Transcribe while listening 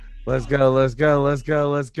Let's go. Let's go. Let's go.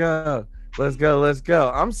 Let's go. Let's go. Let's go.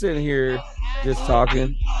 I'm sitting here just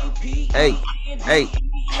talking. Hey, hey,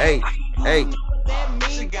 hey, hey.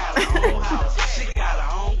 She got her own house. She got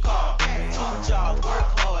her own car. Two jobs,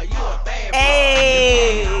 work hard. You a bad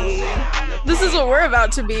Hey, This is what we're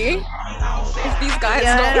about to be if these guys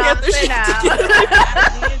don't yeah, get their shit together.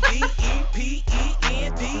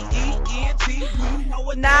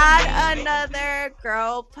 not another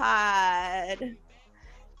girl pod.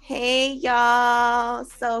 Hey, y'all.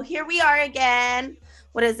 So here we are again.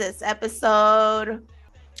 What is this? Episode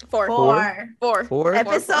Four. Four.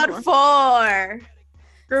 Episode four.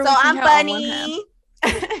 Girl, So we I'm can count on one hand.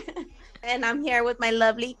 Bunny. And I'm here with my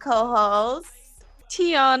lovely co-host.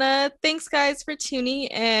 Tiana, thanks guys for tuning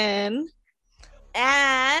in.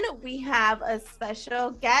 And we have a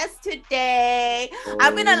special guest today.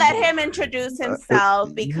 I'm going to let him introduce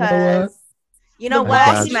himself because you know what?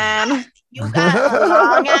 Gosh. Man. You got a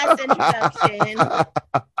long ass introduction.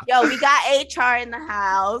 Yo, we got HR in the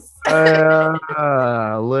house.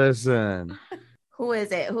 Listen. Who is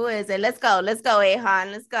it? Let's go,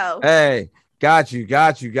 Ahan. Let's go. Hey, got you.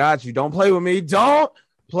 Don't play with me. Don't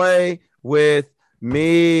play with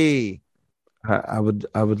me. I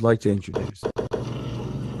would like to introduce.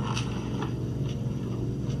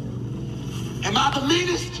 Am I the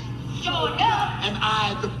meanest? Sure enough. Am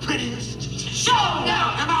I the prettiest? Sure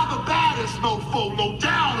enough. Am I the baddest mofo low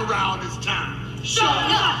down around this town? Sure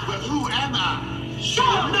enough. But who am I?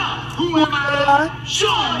 Sure enough. Who am I? Sure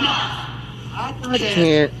enough. I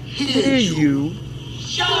Can't hear you.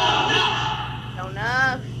 Sure enough. Show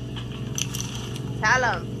enough.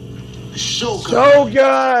 Tell him. Shogun.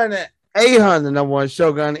 Shogun. Ahun, the number one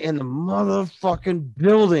Shogun in the motherfucking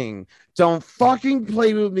building. Don't fucking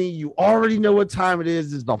play with me. You already know what time it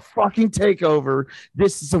is. This is the fucking takeover.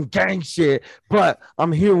 This is some gang shit. But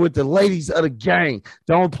I'm here with the ladies of the gang.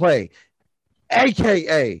 Don't play.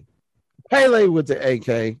 AKA Pele with the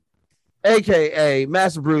AK. AKA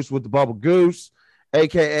Master Bruce with the Bubble Goose.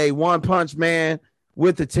 AKA One Punch Man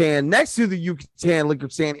with the tan next to the Yucatan liquor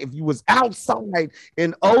stand. If you was outside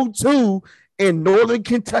in '02 in Northern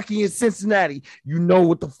Kentucky and Cincinnati, you know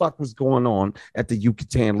what the fuck was going on at the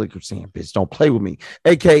Yucatan liquor stand, bitch. Don't play with me.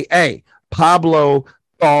 AKA Pablo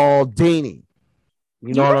Baldini.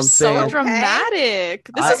 You know what I'm so saying? dramatic.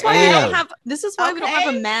 This I is why am. we don't have we don't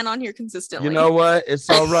have a man on here consistently. You know what? It's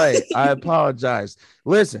all right. I apologize.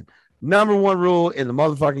 Listen, number one rule in the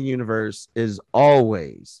motherfucking universe is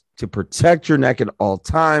always to protect your neck at all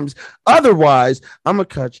times. Otherwise, I'm gonna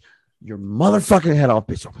cut your motherfucking head off,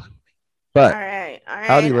 bitch. But All right.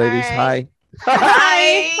 howdy, ladies. Hi.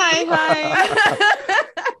 Hi.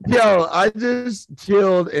 Yo, I just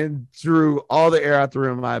chilled and drew all the air out the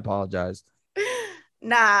room. I apologize.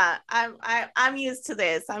 Nah, I'm used to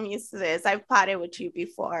this. I've potted with you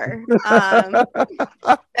before.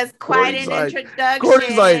 That's quite Cordi's an like- introduction.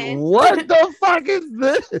 Cordy's like, what the fuck is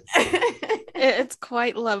this? It's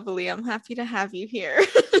quite lovely. I'm happy to have you here.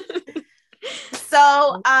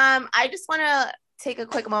 So, I just want to take a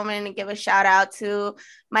quick moment and give a shout out to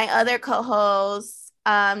my other co-hosts,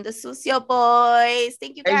 the Sucio Boys.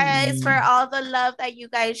 Thank you guys Hey. for all the love that you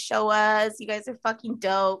guys show us. You guys are fucking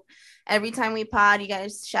dope. Every time we pod, you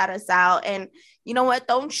guys shout us out. And you know what?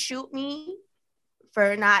 Don't shoot me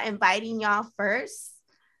for not inviting y'all first.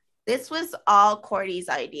 This was all Cordy's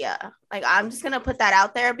idea. Like, I'm just going to put that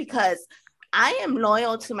out there because I am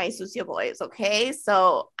loyal to my Sucio Boys, okay?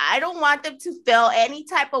 So I don't want them to feel any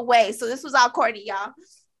type of way. So this was all Cordy, y'all.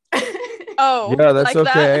 Oh, Yeah, that's like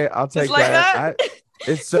okay. that? I'll take like that. that?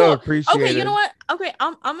 It's so Cool. appreciated. Okay, you know what? Okay,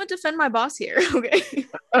 I'm gonna defend my boss here. Okay,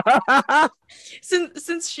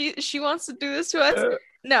 since she wants to do this to us.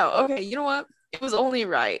 No, okay, you know what? It was only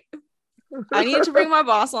right. I needed to bring my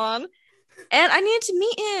boss on, and I needed to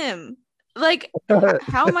meet him. Like,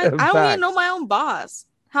 how am I? I don't even Facts. know my own boss.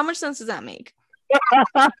 How much sense does that make?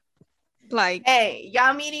 Like, Hey,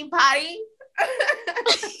 y'all meeting potty?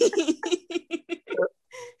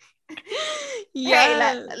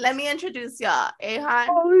 yeah. Hey, let me introduce y'all. Ahan.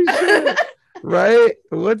 Holy shit. Right?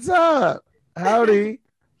 What's up? Howdy.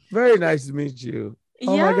 Very nice to meet you.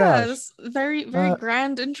 Oh my gosh. Yes, very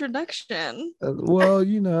grand introduction. Well,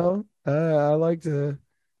 you know, I like to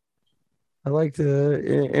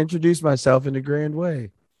introduce myself in a grand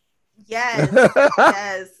way. Yes.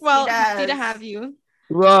 Well, he happy to does. have you.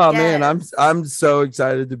 Well, man, Yes. I'm so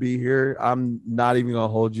excited to be here. I'm not even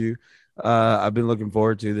gonna hold you. I've been looking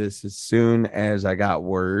forward to this as soon as I got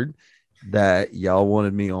word that y'all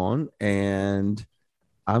wanted me on, and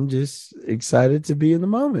I'm just excited to be in the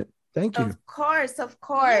moment. Thank you. Of course, of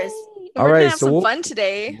course. Yay. All We're gonna right, have so some we'll- fun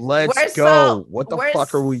today. Let's We're go. so What the we're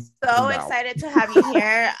fuck are we so about? excited to have you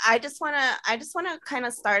here. I just wanna kind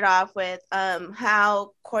of start off with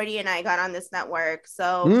how Cordy and I got on this network.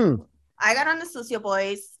 So I got on the Sucio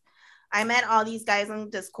Boys. I met all these guys on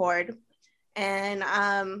Discord. And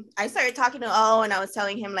I started talking to O, and I was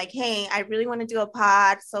telling him like, hey, I really want to do a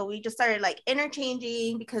pod. So we just started like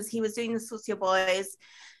interchanging because he was doing the Sucio Boys.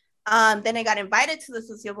 Then I got invited to the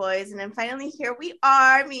Sucio Boys, and then finally here we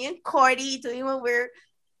are, me and Cordy, doing what we're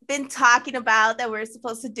been talking about that we're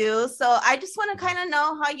supposed to do. So I just want to kind of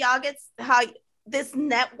know how this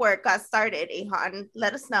network got started. Ahan,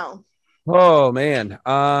 let us know. Oh man.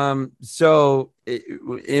 And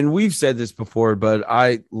we've said this before, but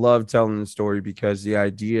I love telling the story because the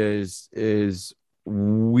idea is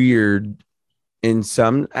weird in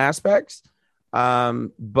some aspects.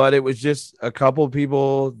 But it was just a couple of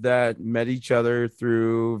people that met each other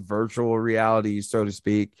through virtual reality, so to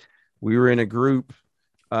speak. We were in a group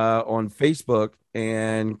on Facebook,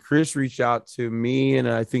 and Chris reached out to me, and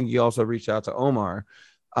I think he also reached out to Omar.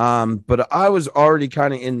 But I was already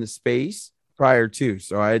kind of in the space prior to,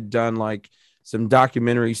 so I had done like some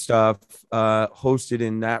documentary stuff, hosted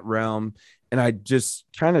in that realm, and I just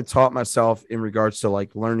kind of taught myself in regards to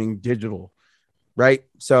like learning digital, right?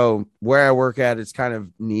 So where I work at, it's kind of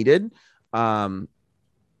needed.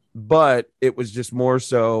 But it was just more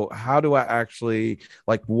so, how do I actually,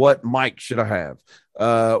 like, what mic should I have?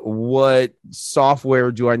 What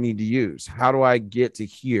software do I need to use? How do I get to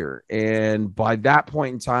here? And by that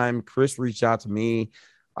point in time, Chris reached out to me.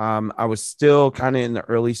 I was still kind of in the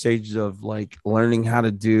early stages of like learning how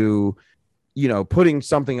to do, putting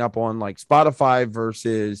something up on like Spotify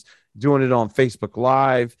versus doing it on Facebook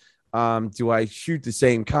Live. Do I shoot the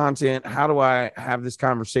same content? How do I have this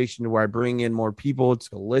conversation where I bring in more people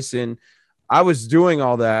to listen? I was doing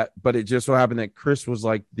all that, but it just so happened that Chris was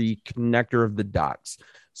like the connector of the dots.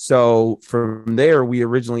 So from there, we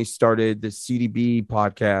originally started the CDB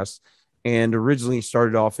podcast, and originally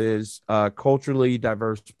started off as culturally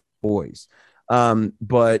diverse boys.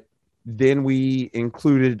 But then we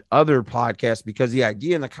included other podcasts because the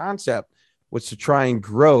idea and the concept was to try and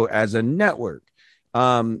grow as a network.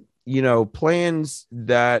 Plans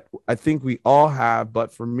that I think we all have,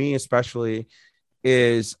 but for me especially,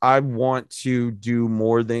 is I want to do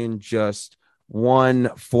more than just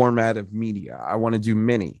one format of media. I want to do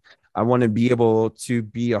many. I want to be able to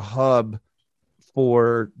be a hub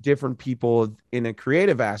for different people in a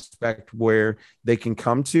creative aspect where they can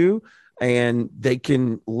come to and they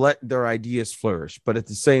can let their ideas flourish. But at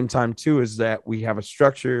the same time, too, is that we have a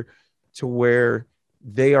structure to where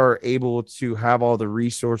they are able to have all the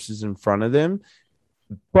resources in front of them,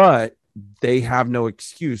 but they have no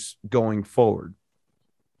excuse going forward.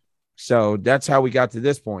 So that's how we got to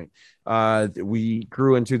this point. We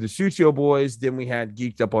grew into the Sucio Boys. Then we had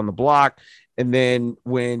Geeked Up on the Block. And then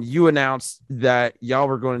when you announced that y'all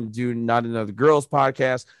were going to do Not Another Girls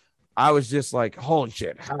podcast, I was just like, holy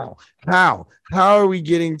shit, how are we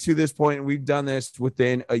getting to this point? And we've done this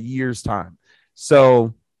within a year's time.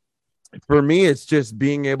 So for me, it's just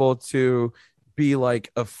being able to be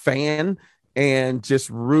like a fan and just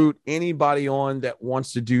root anybody on that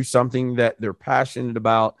wants to do something that they're passionate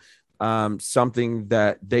about, something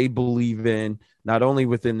that they believe in, not only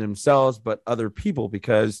within themselves, but other people,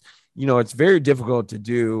 because, it's very difficult to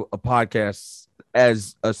do a podcast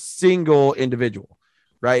as a single individual,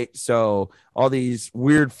 right? So all these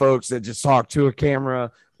weird folks that just talk to a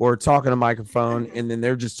camera or talk on a microphone, and then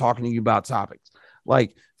they're just talking to you about topics.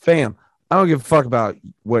 Like, fam, I don't give a fuck about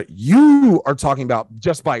what you are talking about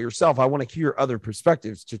just by yourself. I want to hear other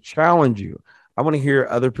perspectives to challenge you. I want to hear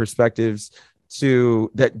other perspectives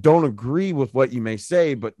that don't agree with what you may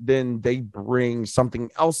say, but then they bring something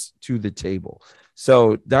else to the table.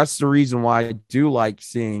 So that's the reason why I do like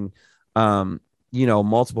seeing,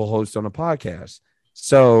 multiple hosts on a podcast.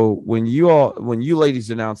 So when you ladies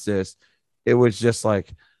announced this, it was just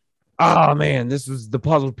like, oh man, this was the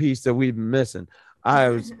puzzle piece that we've been missing.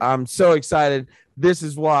 I'm so excited. This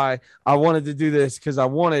is why I wanted to do this, because I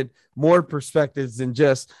wanted more perspectives than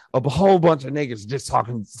just a whole bunch of niggas just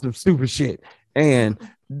talking some stupid shit. And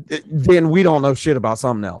then we don't know shit about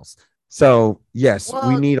something else. So yes,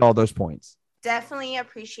 we need all those points. Definitely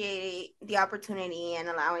appreciate the opportunity and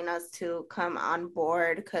allowing us to come on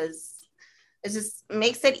board, because it just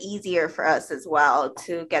makes it easier for us as well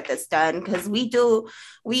to get this done, because we do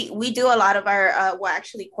a lot of our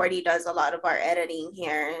actually Cordy does a lot of our editing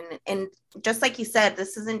here, and just like you said,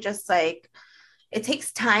 this isn't just like it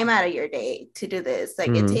takes time out of your day to do this.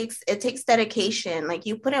 Like Mhm. it takes dedication. Like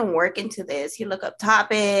you put in work into this. You look up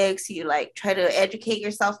topics, you like try to educate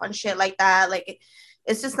yourself on shit like that. Like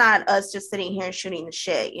it's just not us just sitting here shooting the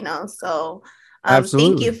shit, you know? So thank you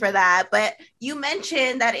Absolutely. for that. But you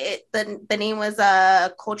mentioned that the name was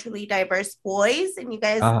Culturally Diverse Boys, and you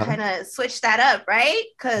guys Uh-huh. kind of switched that up, right?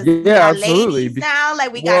 Because we Yeah, got absolutely. ladies now,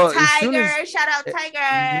 like we got Well, as soon as Tiger. Shout out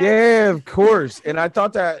Tiger. yeah, of course. And I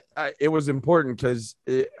thought that it was important because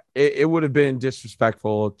it would have been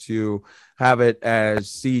disrespectful to have it as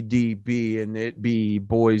CDB and it be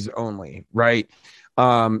boys only, right?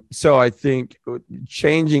 So I think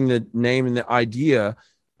changing the name and the idea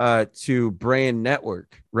to brand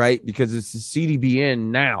network, right? Because it's the CDBN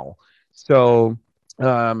now. So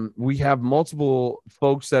we have multiple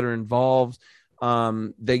folks that are involved.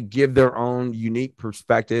 They give their own unique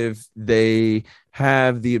perspective. They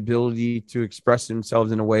have the ability to express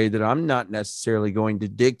themselves in a way that I'm not necessarily going to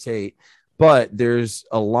dictate, but there's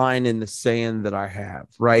a line in the sand that I have,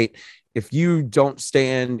 right? If you don't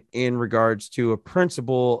stand in regards to a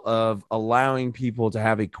principle of allowing people to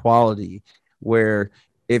have equality, where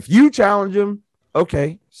if you challenge them,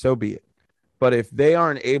 okay, so be it. But if they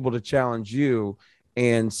aren't able to challenge you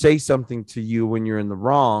and say something to you when you're in the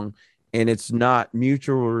wrong, and it's not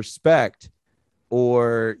mutual respect,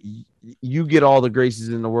 or you get all the graces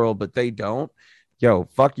in the world, but they don't, yo,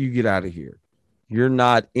 fuck you, get out of here. You're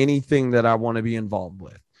not anything that I want to be involved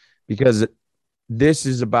with, because this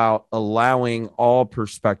is about allowing all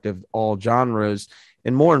perspective, all genres,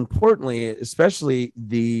 and more importantly, especially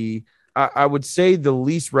I would say the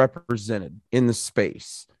least represented in the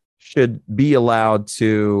space should be allowed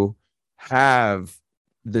to have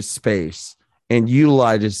the space and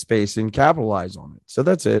utilize this space and capitalize on it. So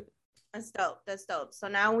that's it. That's dope. That's dope. So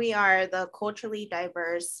now we are the Culturally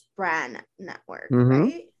Diverse Brand Network, Mm-hmm.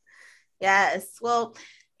 right? Yes. Well,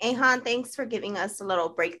 Ahan, thanks for giving us a little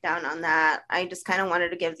breakdown on that. I just kind of wanted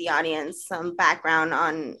to give the audience some background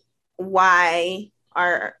on why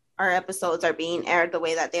our episodes are being aired the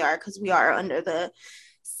way that they are, because we are under the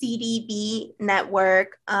CDB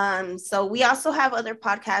network. So we also have other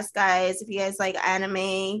podcasts, guys. If you guys like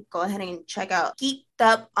anime, go ahead and check out Geeked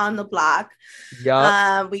Up on the Block.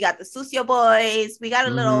 Yup. We got the Sucio Boys. We got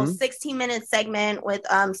a little Mm-hmm. 16-minute segment with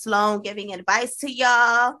Sloan giving advice to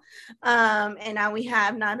y'all. And now we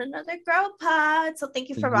have Not Another Girl Pod. So thank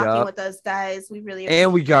you for rocking Yup. with us, guys. We really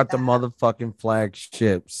And we appreciate got the that. motherfucking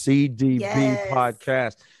flagship CDB Yes.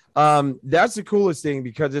 podcast. That's the coolest thing,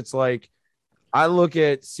 because it's like I look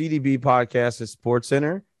at CDB podcast as Sports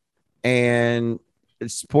Center, and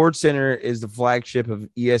Sports Center is the flagship of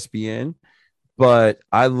ESPN, but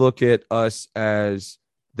I look at us as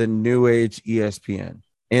the new age ESPN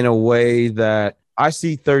in a way that I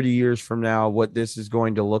see 30 years from now what this is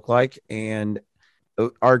going to look like. And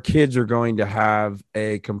our kids are going to have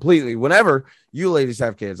a completely, whenever you ladies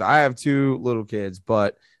have kids, I have two little kids,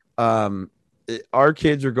 but our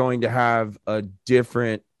kids are going to have a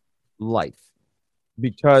different life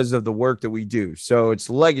because of the work that we do. So it's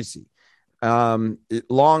legacy. Long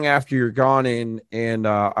after you're gone, and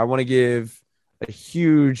I want to give a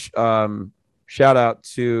huge shout out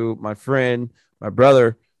to my friend, my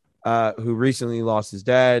brother, who recently lost his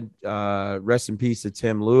dad. Rest in peace to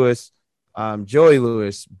Tim Lewis, Joey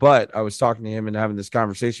Lewis. But I was talking to him and having this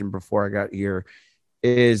conversation before I got here,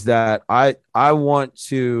 is that I want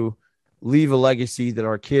to leave a legacy that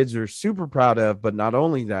our kids are super proud of, but not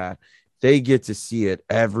only that, they get to see it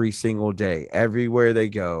every single day, everywhere they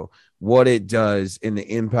go, what it does and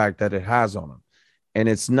the impact that it has on them. And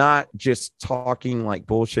it's not just talking like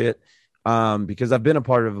bullshit, because I've been a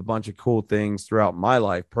part of a bunch of cool things throughout my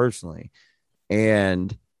life personally.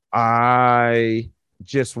 And I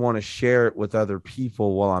just want to share it with other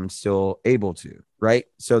people while I'm still able to. Right.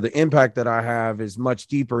 So the impact that I have is much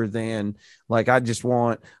deeper than, like, I just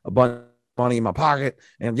want a bunch of money in my pocket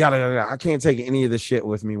and yada, yada, yada. I can't take any of this shit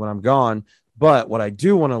with me when I'm gone. But what I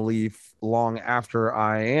do want to leave long after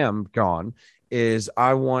I am gone is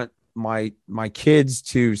I want my kids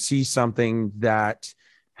to see something that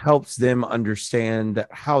helps them understand that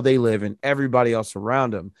how they live and everybody else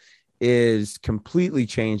around them is completely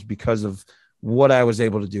changed because of what I was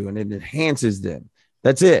able to do, and it enhances them.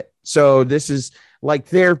 That's it. So this is like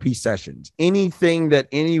therapy sessions. Anything that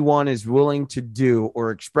anyone is willing to do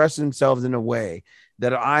or express themselves in a way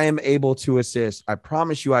that I am able to assist, I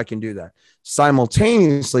promise you I can do that.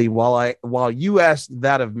 Simultaneously, while you ask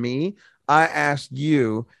that of me, I ask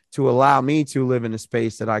you to allow me to live in a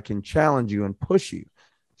space that I can challenge you and push you.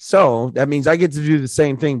 So that means I get to do the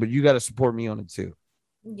same thing, but you got to support me on it too.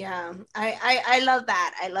 Yeah, I love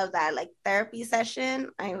that. I love that. Like therapy session.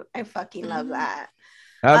 I fucking love Mhm. that.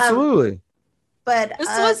 Um, Absolutely. but This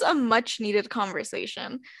was a much needed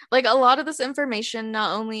conversation. Like a lot of this information,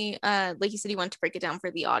 not only like you said, you want to break it down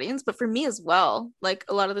for the audience, but for me as well. Like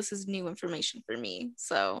a lot of this is new information for me.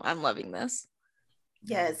 So I'm loving this.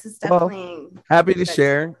 yes, it's Well, definitely happy to good.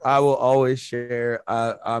 share. I will always share.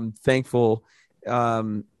 I'm thankful.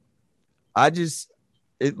 Um, I just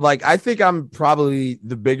like I think I'm probably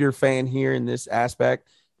the bigger fan here in this aspect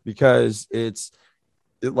because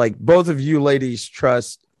like both of you ladies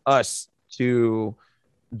trust us to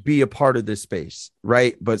be a part of this space,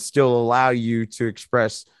 right? But still allow you to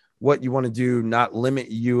express what you want to do, not limit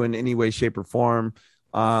you in any way, shape, or form.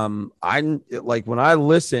 I like when I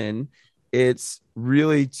listen, it's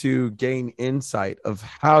really to gain insight of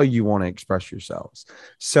how you want to express yourselves.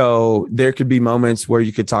 So there could be moments where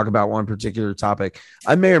you could talk about one particular topic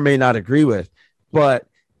I may or may not agree with, but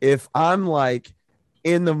if I'm like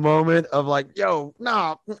in the moment of like, yo,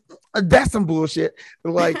 nah, that's some bullshit.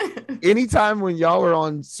 Like anytime when y'all were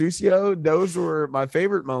on Susio, those were my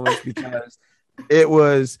favorite moments because it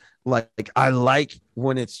was like I like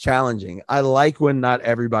when it's challenging. I like when not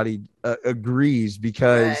everybody agrees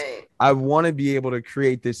because Right. I want to be able to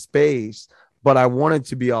create this space, but I want it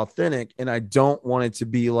to be authentic and I don't want it to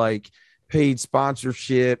be like paid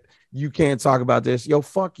sponsorship. You can't talk about this. Yo,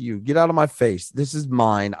 fuck you. Get out of my face. This is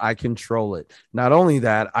mine. I control it. Not only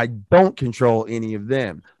that, I don't control any of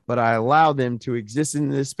them, but I allow them to exist in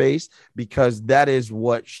this space because that is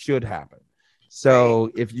what should happen. Right.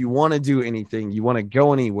 So if you want to do anything, you want to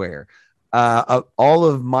go anywhere, all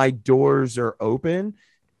of my doors are open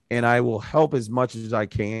and I will help as much as I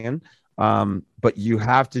can. But you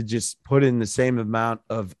have to just put in the same amount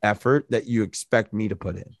of effort that you expect me to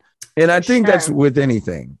put in. And I For think that's sure. with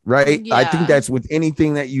anything, right? I think Yeah. that's with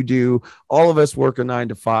anything that you do. All of us work a 9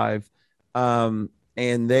 to 5. And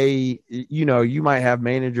you might have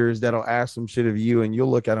managers that'll ask some shit of you, and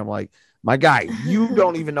you'll look at them like, my guy, you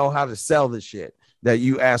don't even know how to sell the shit that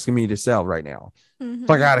you asking me to sell right now.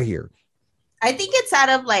 Fuck Mhm. out of here. I think it's out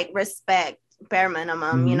of like respect, bare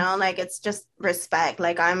minimum, Mm-hmm. like it's just respect.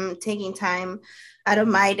 Like I'm taking time out of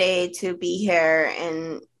my day to be here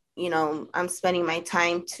and I'm spending my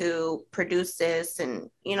time to produce this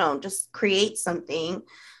and just create something.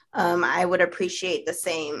 I would appreciate the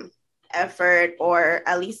same effort or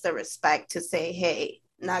at least the respect to say, hey,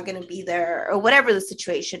 not going to be there or whatever the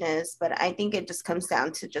situation is. But I think it just comes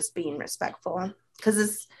down to just being respectful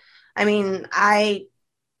because I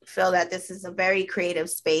feel that this is a very creative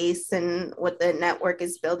space and what the network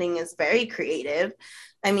is building is very creative.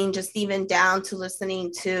 I mean, just even down to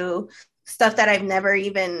listening to stuff that I've never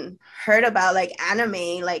even heard about, like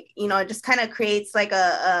anime, like, it just kind of creates like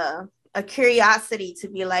a curiosity to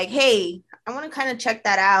be like, hey, I want to kind of check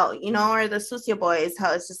that out, or the Susia Boys,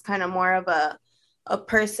 how it's just kind of more of a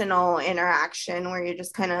personal interaction where you're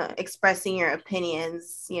just kind of expressing your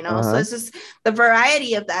opinions, So Uh-huh. it's just the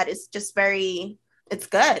variety of that is just very it's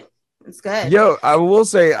good. It's good. Yo, I will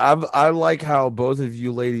say I like how both of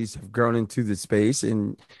you ladies have grown into the space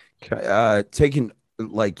and taken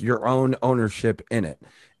like your own ownership in it.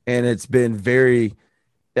 And it's been very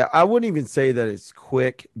yeah, I wouldn't even say that it's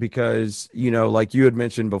quick because, like you had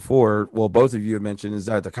mentioned before, well, both of you had mentioned is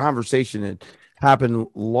that the conversation had happened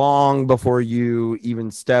long before you even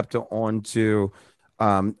stepped onto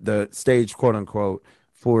the stage, quote unquote,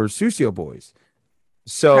 for Susio Boys.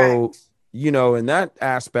 So, Correct. in that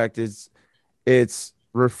aspect, it's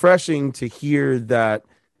refreshing to hear that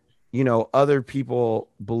other people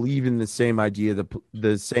believe in the same idea,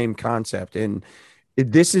 the same concept, and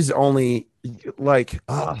this is only like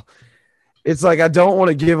it's like I don't want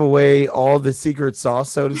to give away all the secret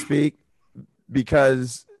sauce, so to speak,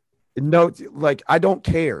 because no, like I don't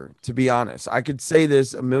care, to be honest. I could say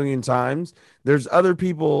this a million times. There's other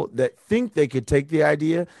people that think they could take the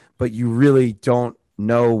idea, but you really don't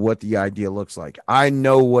know what the idea looks like. I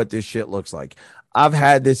know what this shit looks like. I've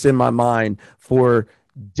had this in my mind for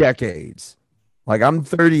decades. Like I'm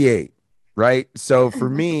 38, right? So for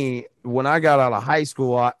me, when I got out of high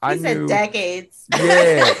school, I He said knew decades.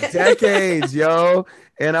 yeah, decades, yo.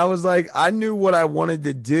 And I was like, I knew what I wanted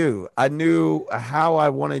to do. I knew how I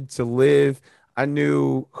wanted to live. I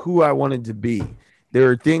knew who I wanted to be. There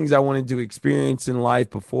are things I wanted to experience in life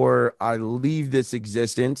before I leave this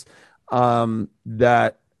existence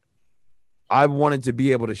that I wanted to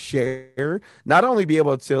be able to share, not only be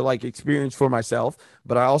able to like experience for myself,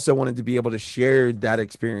 but I also wanted to be able to share that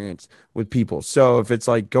experience with people. So if it's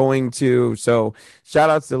like so shout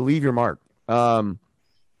outs to Leave Your Mark.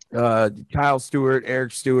 Kyle Stewart,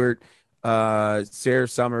 Eric Stewart, Sarah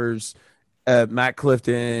Summers. Matt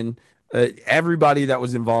Clifton, everybody that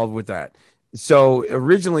was involved with that. So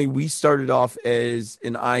originally we started off as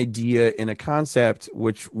an idea and a concept,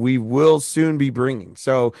 which we will soon be bringing.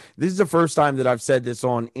 So this is the first time that I've said this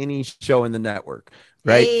on any show in the network,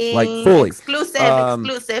 right? Like Hey, fully. exclusive, Um,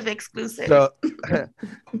 exclusive, exclusive. so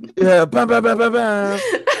yeah, bam, bam, bam, bam,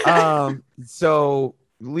 bam. So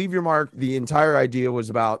Leave Your Mark, the entire idea was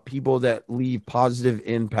about people that leave positive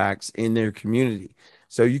impacts in their community.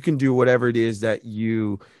 So you can do whatever it is that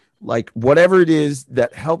you like, whatever it is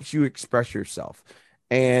that helps you express yourself.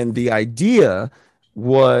 And the idea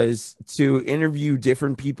was to interview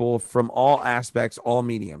different people from all aspects, all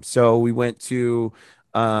mediums. So we went to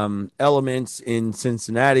Elements in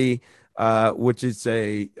Cincinnati, which is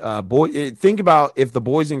a Think about if the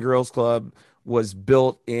Boys and Girls Club was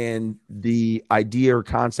built in the idea or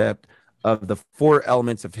concept of the four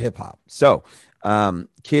elements of hip hop. So,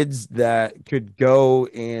 kids that could go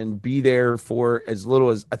and be there for as little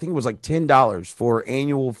as I think it was like $10 for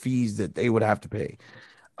annual fees that they would have to pay.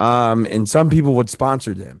 And some people would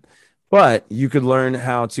sponsor them, but you could learn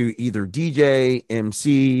how to either DJ,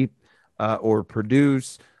 MC, or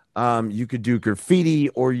produce. You could do graffiti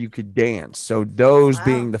or you could dance. So those Wow.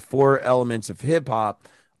 being the four elements of hip hop.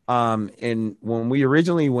 And when we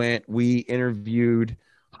originally went, we interviewed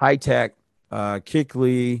High Tech, Kick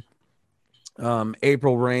Lee,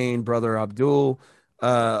 April Rain, brother Abdullah.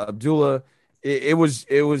 It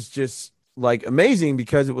was just like amazing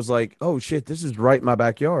because it was like, oh shit, this is right in my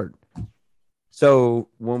backyard. So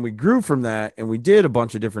when we grew from that and we did a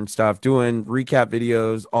bunch of different stuff, doing recap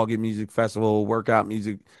videos, All Get Music Festival, Workout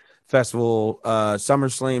Music Festival, Summer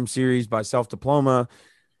Slam series by Self Diploma,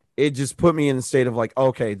 it just put me in the state of like,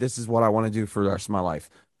 okay, this is what I want to do for the rest of my life.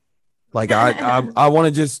 Like I want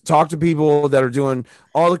to just talk to people that are doing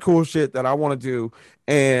all the cool shit that I want to do,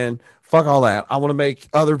 and fuck all that. I want to make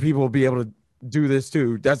other people be able to do this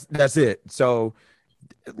too. That's it. So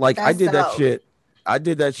like I That's did that dope. shit. I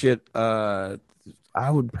did that shit. I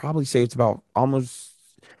would probably say it's about almost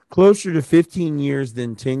closer to 15 years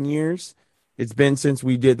than 10 years. It's been since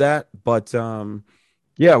we did that, but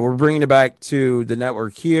yeah, we're bringing it back to the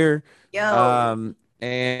network here. Yo,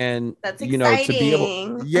 And that's to be able,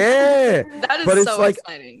 exciting. yeah, That is but it's so like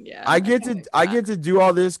exciting. Yeah. I get can't to wait for I that. get to do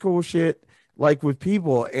all this cool shit like with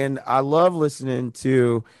people, and I love listening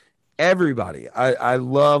to everybody. I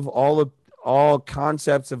love all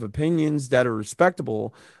concepts of opinions that are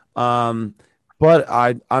respectable. Um, but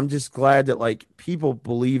I'm just glad that like people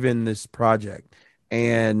believe in this project,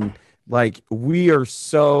 and like we are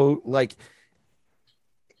so like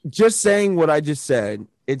just saying what I just said,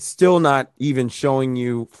 it's still not even showing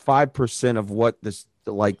you 5% of what this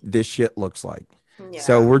shit looks like.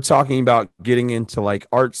 So Yeah. we're talking about getting into like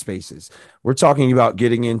art spaces. We're talking about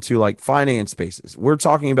getting into like finance spaces. We're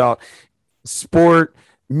talking about sport,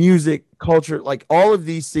 music, culture, like all of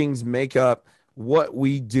these things make up what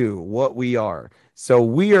we do, what we are. So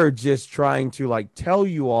we are just trying to like tell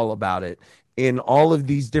you all about it in all of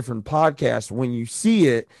these different podcasts. When you see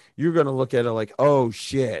it, you're going to look at it like, oh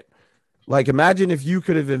shit. Like imagine if you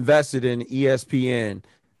could have invested in ESPN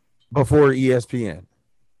before ESPN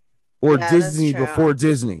or Yeah, that's Disney true. before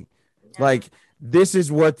Disney. Yeah. Like, this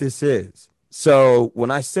is what this is. So when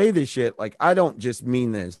I say this shit, like, I don't just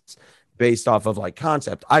mean this based off of like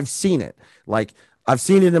concept. I've seen it. Like, I've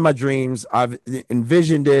seen it in my dreams. I've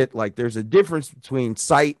envisioned it. Like, there's a difference between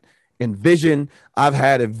sight and vision. I've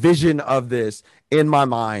had a vision of this in my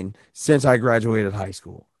mind since I graduated high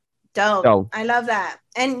school. Dope. So, I love that.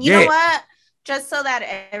 And you know yeah. what? Just so that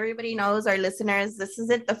everybody knows, our listeners, this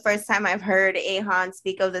isn't the first time I've heard Ahan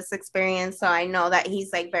speak of this experience. So I know that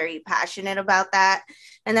he's like very passionate about that.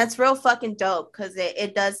 And that's real fucking dope because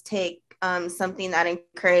it does take something that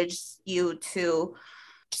encourages you to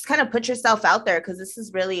just kind of put yourself out there, because this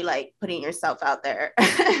is really like putting yourself out there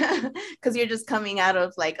because you're just coming out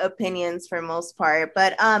of like opinions for most part.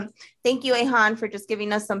 But thank you, Ahan, for just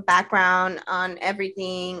giving us some background on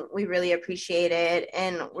everything. We really appreciate it,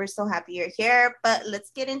 and we're so happy you're here. But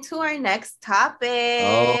let's get into our next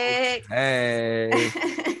topic. Okay.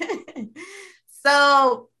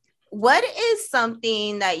 So what is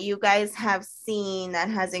something that you guys have seen that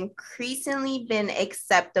has increasingly been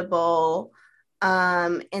acceptable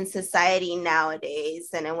in society nowadays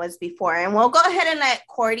than it was before? And we'll go ahead and let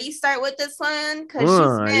Cordy start with this one because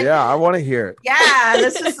she's been, Yeah, I want to hear it. yeah,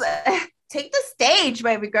 this is take the stage,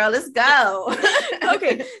 baby girl. Let's go.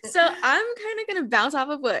 Okay, so I'm kind of gonna bounce off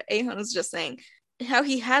of what Ahan was just saying, how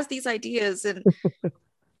he has these ideas. And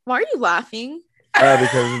why are you laughing?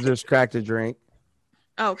 Because I just cracked a drink.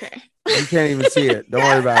 Okay. You can't even see it. Don't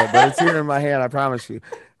worry about it. But it's here in my hand. I promise you.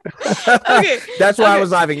 Okay. That's why I Okay.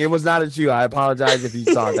 was laughing. It was not at you. I apologize if you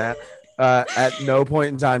saw that. At no point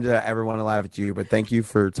in time did I ever want to laugh at you, but thank you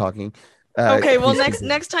for talking. Okay, well, Please continue.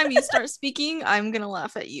 next time you start speaking, I'm gonna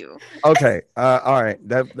laugh at you. Okay. All right.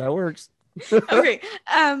 That works. Okay.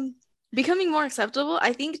 Becoming more acceptable,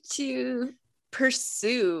 I think, to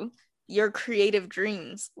pursue your creative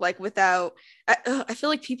dreams, like without. I feel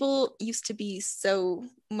like people used to be so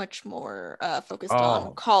much more focused on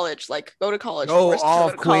Oh, college, like go to college, go forced to go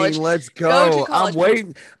off, to Queen. college, Let's go to go. I'm college.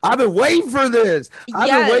 waiting. I've been waiting for this. I've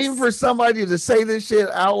been waiting Yes. for somebody to say this shit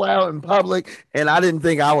out loud in public, and I didn't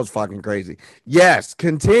think I was fucking crazy. Yes,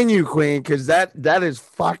 continue, Queen, because that is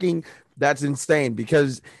fucking that's insane.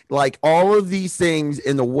 Because like all of these things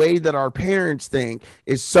in the way that our parents think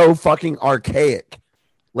is so fucking archaic.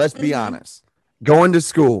 Let's be Mm-hmm. honest. Going to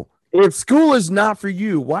school. If school is not for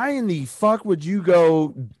you, why in the fuck would you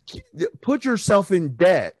go put yourself in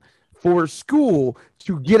debt for school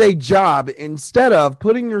to get a job instead of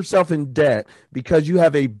putting yourself in debt because you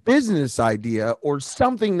have a business idea or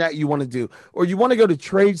something that you want to do, or you want to go to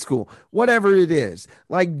trade school, whatever it is?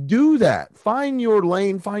 Like, do that. Find your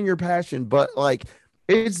lane, find your passion, but like,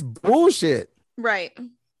 it's bullshit. Right.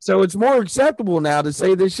 So it's more acceptable now to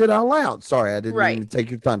say this shit out loud. Sorry, I didn't Right. mean to take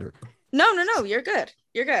your thunder. No, you're good.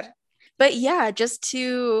 You're good. But yeah, just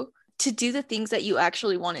to do the things that you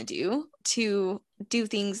actually want to do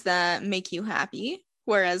things that make you happy.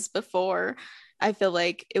 Whereas before, I feel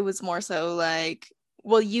like it was more so like,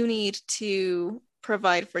 well, you need to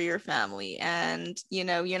provide for your family, and you're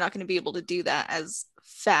not going to be able to do that as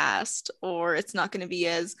fast, or it's not going to be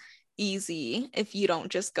as easy if you don't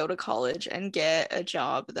just go to college and get a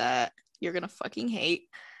job that you're going to fucking hate.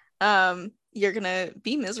 You're going to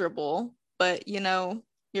be miserable, but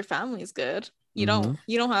your family's good. You don't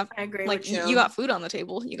have, I agree like, with you. you got food on the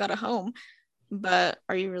table, you got a home, but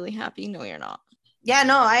are you really happy? No, you're not. Yeah,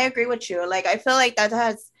 no, I agree with you. Like, I feel like that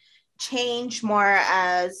has changed more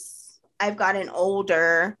as I've gotten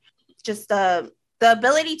older. Just the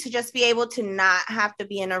ability to just be able to not have to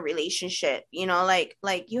be in a relationship,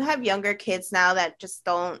 like you have younger kids now that just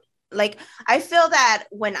don't like. I feel that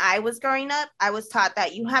when I was growing up, I was taught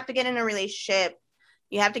that you have to get in a relationship,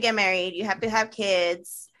 you have to get married, you have to have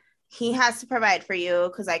kids. He has to provide for you,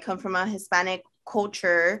 because I come from a Hispanic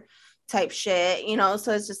culture type shit,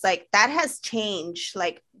 so it's just like that has changed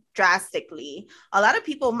like drastically. A lot of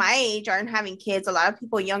people my age aren't having kids, a lot of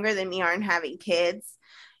people younger than me aren't having kids,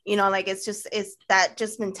 like it's that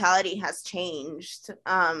just mentality has changed,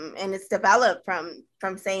 and it's developed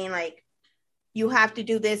from saying like you have to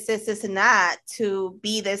do this and that to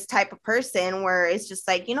be this type of person, where it's just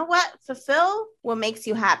like, you know what, fulfill what makes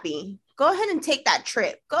you happy. Go ahead and take that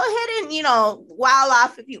trip. Go ahead and, wow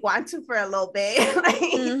off if you want to for a little bit. Like,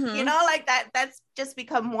 Mhm. like that's just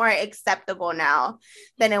become more acceptable now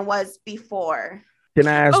than it was before. Can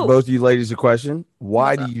I ask Oh. both of you ladies a question?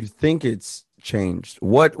 Why What's do up? you think it's changed?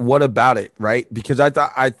 What about it, right? Because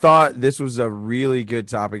I thought this was a really good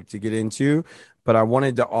topic to get into, but I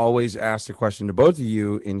wanted to always ask the question to both of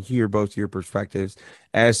you and hear both your perspectives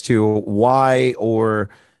as to why or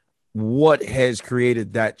what has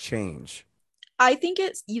created that change. I think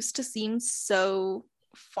it used to seem so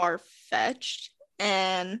far-fetched,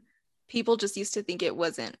 and people just used to think it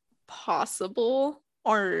wasn't possible,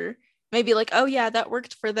 or maybe like, oh yeah, that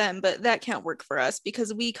worked for them, but that can't work for us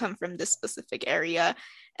because we come from this specific area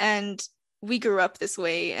and we grew up this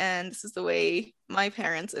way, and this is the way my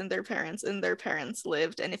parents and their parents and their parents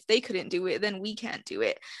lived, and if they couldn't do it, then we can't do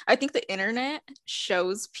it. I think the internet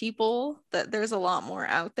shows people that there's a lot more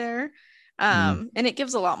out there, and it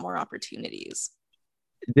gives a lot more opportunities.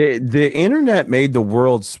 The internet made the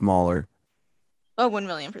world smaller, Oh,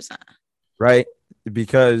 1,000,000%. right?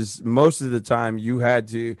 Because most of the time you had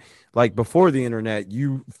to, like before the internet,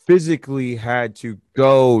 you physically had to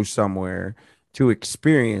go somewhere to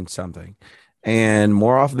experience something. And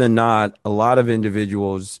more often than not, a lot of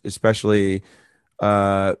individuals, especially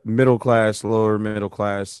middle class, lower middle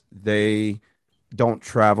class, they don't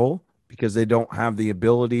travel because they don't have the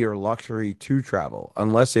ability or luxury to travel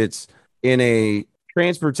unless it's in a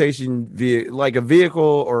transportation like a vehicle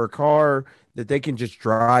or a car that they can just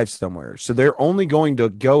drive somewhere. So they're only going to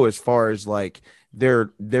go as far as like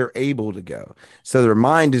they're able to go. So their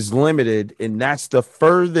mind is limited, and that's the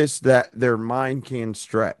furthest that their mind can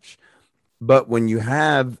stretch. But when you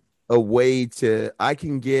have a way to, I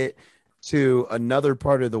can get to another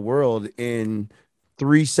part of the world in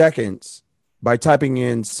 3 seconds by typing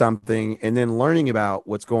in something and then learning about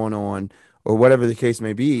what's going on or whatever the case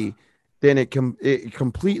may be, then it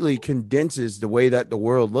completely condenses the way that the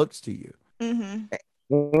world looks to you. Mm-hmm.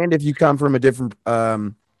 And if you come from a different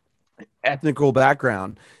ethnical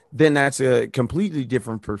background, then that's a completely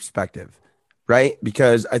different perspective, right?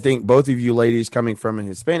 Because I think both of you ladies coming from a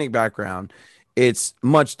Hispanic background, it's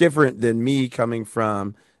much different than me coming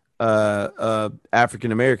from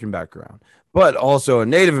African American background, but also a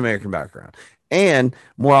Native American background. And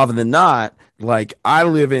more often than not, like I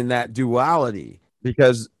live in that duality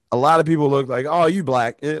because a lot of people look like, oh, you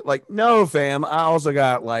black. Like, no, fam. I also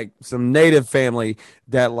got like some native family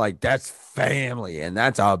that like that's family, and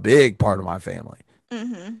that's a big part of my family.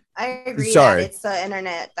 Mm-hmm. I agree that Sorry. it's the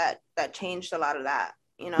internet that changed a lot of that.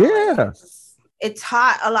 Like Yeah. it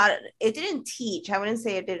taught a lot of, it didn't teach. I wouldn't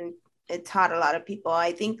say it didn't. It taught a lot of people.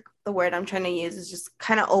 I think the word I'm trying to use is just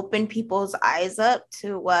kind of open people's eyes up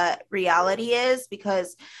to what reality is,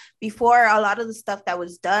 because before a lot of the stuff that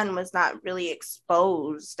was done was not really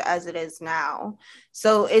exposed as it is now.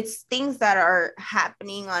 So it's things that are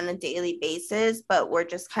happening on a daily basis, but we're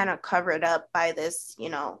just kind of covered up by this,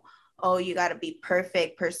 oh, you got to be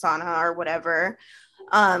perfect persona or whatever.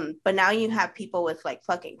 But now you have people with like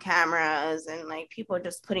fucking cameras and like people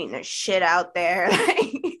just putting their shit out there.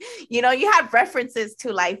 Like, you have references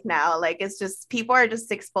to life now. Like, it's just people are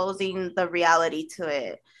just exposing the reality to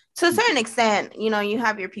it to a certain extent. You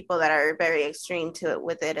have your people that are very extreme to it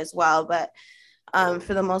with it as well. But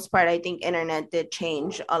for the most part, I think internet did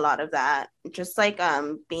change a lot of that. Just like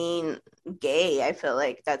being gay, I feel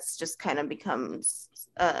like that's just kind of becomes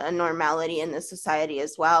a normality in the society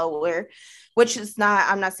as well, which is not,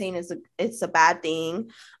 I'm not saying it's a bad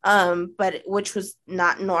thing, but which was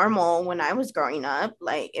not normal when I was growing up.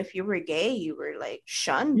 Like if you were gay, you were like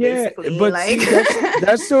shunned, Yeah, basically. but Like see,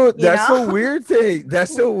 that's so you that's the know weird thing.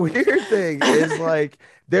 That's the weird thing is like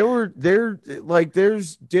there like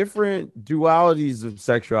there's different dualities of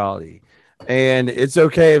sexuality, and it's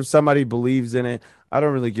okay if somebody believes in it. I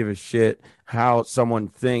don't really give a shit how someone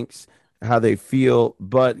thinks, how they feel,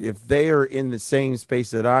 but if they are in the same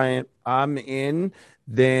space that I'm in,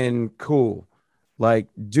 then cool. Like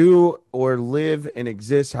do or live and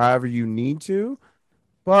exist however you need to,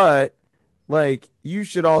 but like you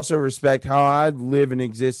should also respect how I live and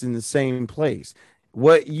exist in the same place.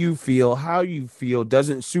 What you feel, how you feel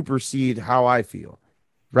doesn't supersede how I feel,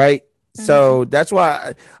 right? Mm-hmm. So that's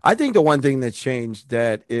why I think the one thing that's changed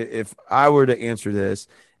that if I were to answer this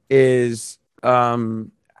is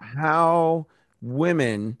how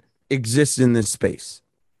women exist in this space,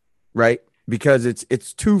 right? Because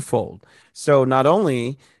it's twofold. So not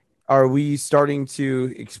only are we starting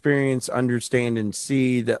to experience, understand, and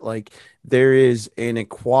see that like there is an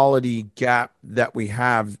equality gap that we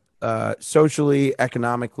have socially,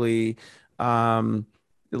 economically, um,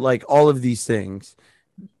 like all of these things.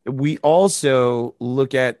 We also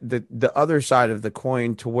look at the other side of the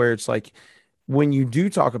coin to where it's like when you do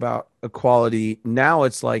talk about equality, now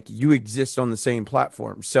it's like you exist on the same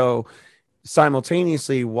platform. So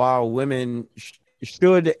simultaneously, while women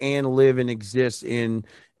should and live and exist in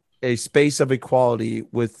a space of equality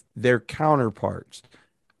with their counterparts,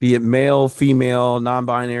 be it male, female, non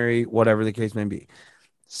binary, whatever the case may be,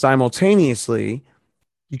 simultaneously,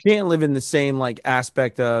 you can't live in the same like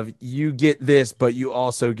aspect of you get this, but you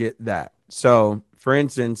also get that. So, for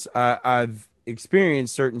instance, I've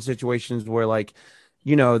experienced certain situations where, like,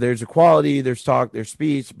 there's equality, there's talk, there's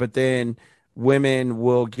speech, but then women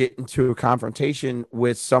will get into a confrontation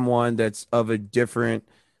with someone that's of a different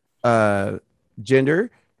uh,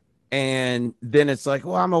 gender. And then it's like,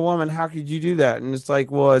 well, I'm a woman. How could you do that? And it's like,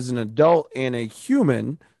 well, as an adult and a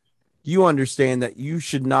human, you understand that you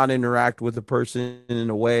should not interact with a person in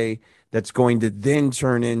a way that's going to then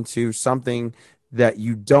turn into something that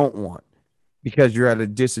you don't want because you're at a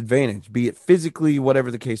disadvantage, be it physically,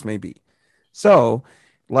 whatever the case may be. So,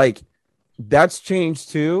 like, that's changed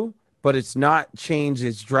too, but it's not changed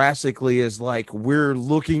as drastically as like we're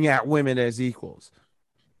looking at women as equals.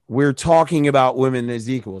 We're talking about women as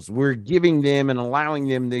equals. We're giving them and allowing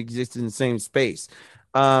them to exist in the same space.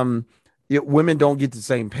 Um, Women don't get the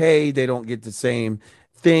same pay. They don't get the same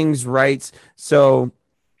things, rights. So,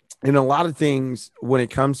 in a lot of things, when it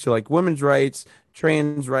comes to like women's rights,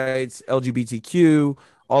 trans rights, LGBTQ,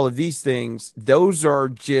 all of these things, those are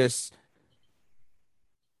just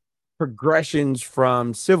progressions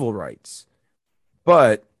from civil rights,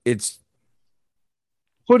 but it's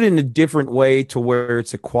put in a different way to where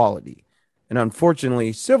it's equality. And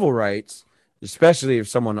unfortunately, civil rights, especially if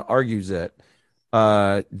someone argues it,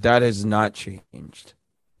 that has not changed.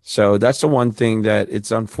 So that's the one thing that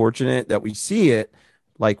it's unfortunate that we see it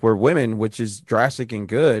like we're women, which is drastic and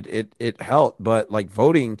good. It helped, but like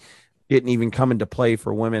voting didn't even come into play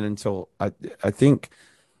for women until I think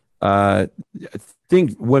I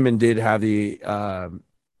think women did have the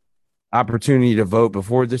opportunity to vote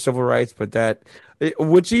before the civil rights, but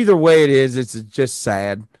which either way it is, it's just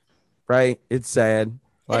sad, right? It's sad. It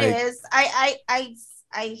Like, is.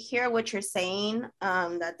 I hear what you're saying.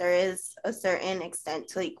 That there is a certain extent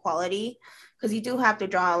to equality, because you do have to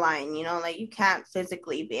draw a line. You know, like you can't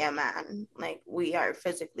physically be a man. Like we are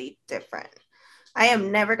physically different. I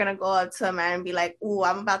am never gonna go up to a man and be like, "Ooh,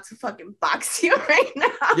 I'm about to fucking box you right now."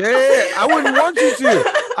 yeah, I wouldn't want you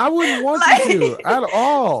to. I wouldn't want you to at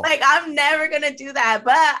all. Like I'm never gonna do that.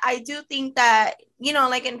 But I do think that, you know,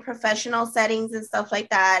 like in professional settings and stuff like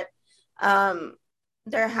that,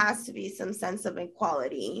 there has to be some sense of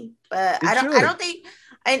equality. But I don't think,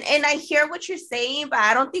 and I hear what you're saying, but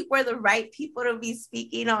I don't think we're the right people to be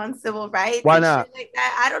speaking on civil rights. Why and not? shit like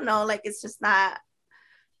that. I don't know. Like it's just not.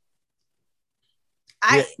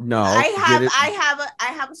 No, I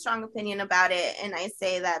have a strong opinion about it, and I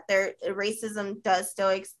say that racism does still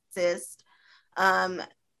exist.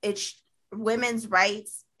 It's women's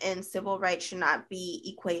rights and civil rights should not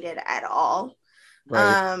be equated at all.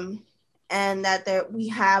 right. And that we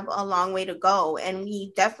have a long way to go, and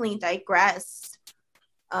we definitely digressed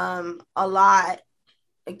a lot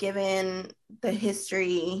given the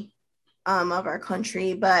history of our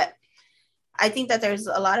country, but I think that there's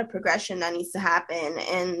a lot of progression that needs to happen,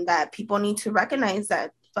 and that people need to recognize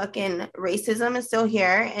that fucking racism is still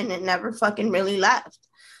here and it never fucking really left.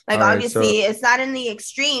 Like All right, obviously it's not in the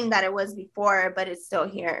extreme that it was before, but it's still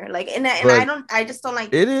here. Like and I just don't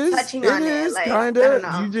like it is touching on it. Like kind I don't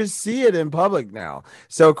of, know. you just see it in public now.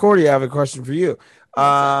 So Cordy, I have a question for you. What's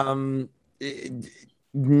up? I-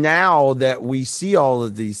 Now that we see all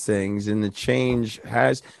of these things and the change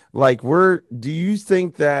has, like, do you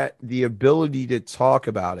think that the ability to talk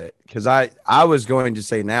about it, because I was going to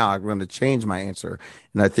say, now I'm going to change my answer,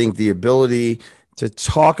 and I think the ability to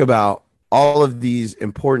talk about all of these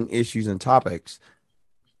important issues and topics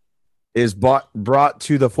is brought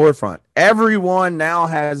to the forefront. Everyone now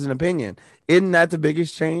has an opinion. Isn't that the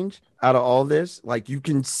biggest change out of all this? Like, you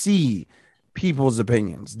can see people's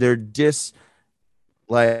opinions. They're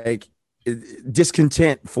like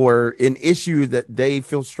discontent for an issue that they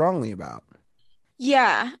feel strongly about.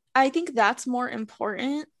 Yeah, I think that's more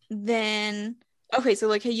important than okay, so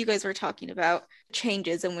like hey, you guys were talking about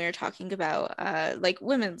changes and we were talking about like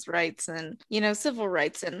women's rights and civil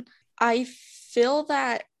rights, and I feel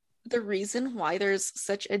that the reason why there's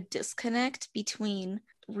such a disconnect between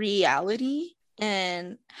reality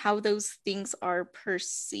and how those things are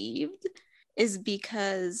perceived is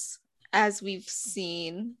because, as we've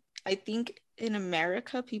seen, I think in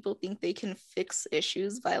America, people think they can fix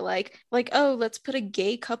issues by oh, let's put a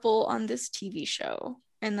gay couple on this TV show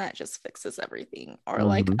and that just fixes everything. Or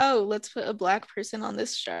oh, let's put a Black person on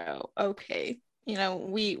this show. Okay.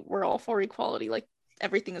 We're all for equality. Like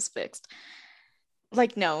everything is fixed.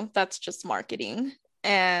 Like, no, that's just marketing.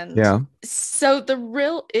 And so the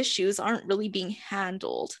real issues aren't really being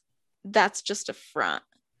handled. That's just a front.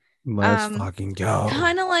 Let's fucking go.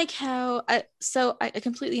 Kind of like how I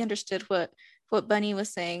completely understood what Bunny was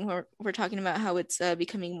saying. We're talking about how it's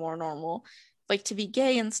becoming more normal, like to be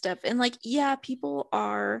gay and stuff. And like, yeah, people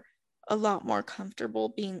are a lot more comfortable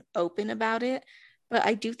being open about it. But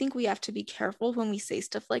I do think we have to be careful when we say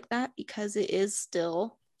stuff like that because it is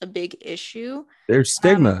still a big issue. There's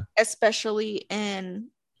stigma, especially in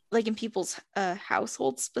people's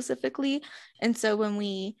households specifically. And so when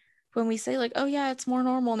we say like, oh yeah, it's more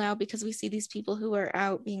normal now because we see these people who are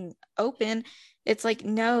out being open, it's like,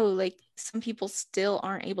 no, like some people still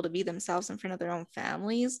aren't able to be themselves in front of their own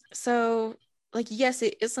families. So like, yes,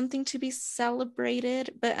 it is something to be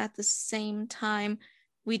celebrated, but at the same time,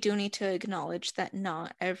 we do need to acknowledge that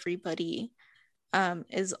not everybody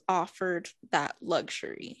is offered that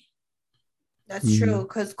luxury. That's true,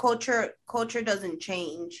 because culture doesn't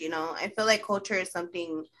change. I feel like culture is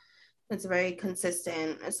something that's very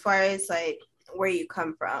consistent as far as like where you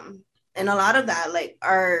come from, and a lot of that, like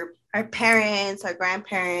our parents, our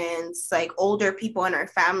grandparents, like older people in our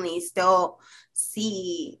family still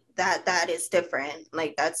see that is different.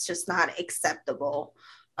 Like that's just not acceptable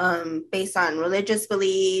based on religious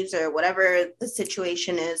beliefs or whatever the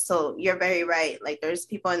situation is. So you're very right. Like there's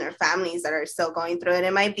people in their families that are still going through it.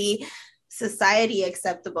 It might be society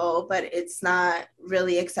acceptable, but it's not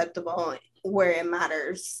really acceptable where it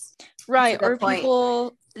matters. Right. Or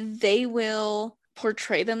people, they will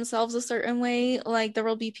portray themselves a certain way. Like there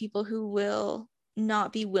will be people who will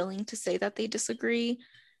not be willing to say that they disagree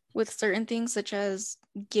with certain things such as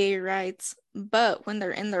gay rights, but when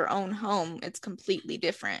they're in their own home, it's completely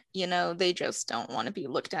different. They just don't want to be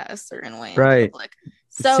looked at a certain way in public.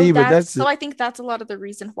 So See, but that's I think that's a lot of the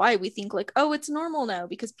reason why we think like, oh, it's normal now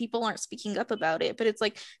because people aren't speaking up about it. But it's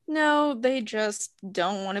like, no, they just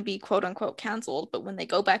don't want to be quote unquote canceled. But when they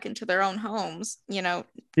go back into their own homes,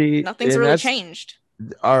 see, nothing's and really that's changed.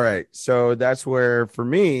 all right. So that's where, for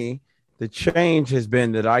me, the change has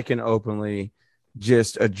been that I can openly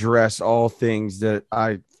just address all things that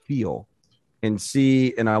I feel and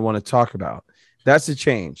see and I want to talk about. That's a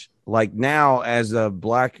change. Like now, as a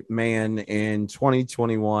black man in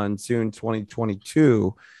 2021, soon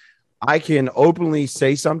 2022, I can openly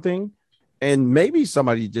say something and maybe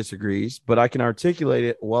somebody disagrees, but I can articulate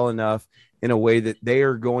it well enough in a way that they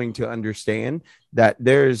are going to understand that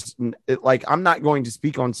like, I'm not going to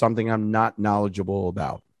speak on something I'm not knowledgeable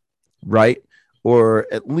about, right? Or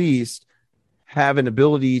at least have an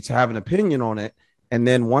ability to have an opinion on it. And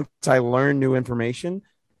then once I learn new information,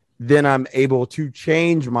 then I'm able to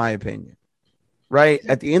change my opinion. Right.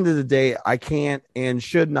 At the end of the day, I can't and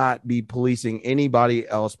should not be policing anybody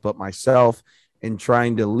else but myself and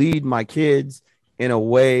trying to lead my kids in a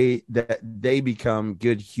way that they become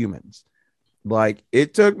good humans. Like,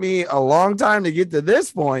 it took me a long time to get to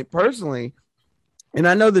this point personally. And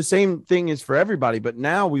I know the same thing is for everybody, but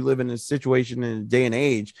now we live in a situation in a day and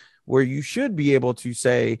age where you should be able to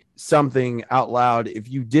say something out loud if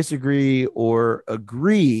you disagree or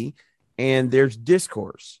agree and there's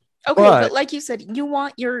discourse. Okay, but like you said,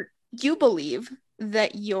 you believe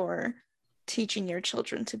that you're teaching your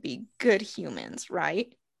children to be good humans,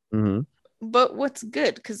 right? Mm-hmm. But what's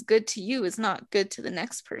good? Because good to you is not good to the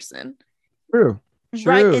next person. True.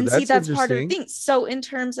 Right. And see, That's that's part of the interesting. thing. So in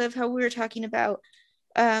terms of how we were talking about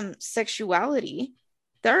sexuality,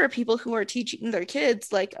 there are people who are teaching their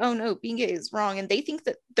kids like, oh no, being gay is wrong. And they think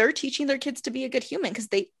that they're teaching their kids to be a good human because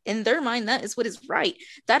in their mind, that is what is right.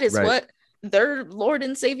 That is Right. what their Lord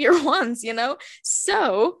and Savior wants,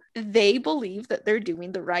 So they believe that they're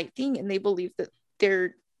doing the right thing and they believe that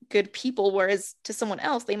they're good people. Whereas to someone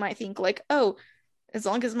else, they might think like, oh, as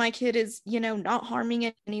long as my kid is, not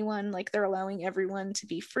harming anyone, like they're allowing everyone to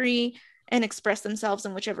be free and express themselves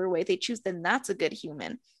in whichever way they choose, then that's a good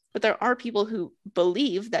human. But there are people who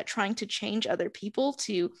believe that trying to change other people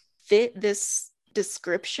to fit this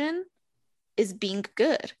description is being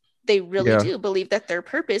good. They really do believe that their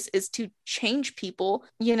purpose is to change people,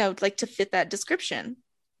 like to fit that description.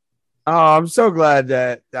 Oh, I'm so glad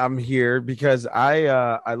that I'm here because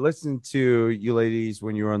I listened to you ladies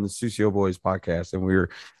when you were on the Sucio Boys podcast, and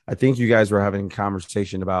I think you guys were having a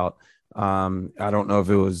conversation about I don't know if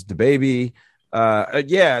it was the baby.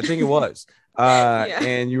 Yeah, I think it was.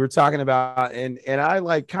 And you were talking about and I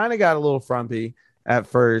like kind of got a little frumpy at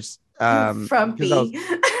first. Frumpy.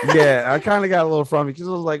 I kind of got a little frumpy because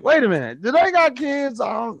I was like, wait a minute, did they got kids?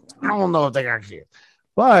 I don't know if they got kids,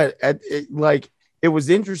 but it was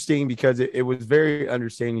interesting because it was very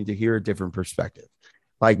understanding to hear a different perspective.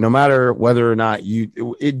 Like, no matter whether or not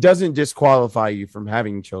it doesn't disqualify you from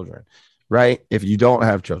having children, right? If you don't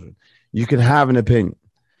have children, you can have an opinion.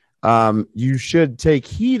 You should take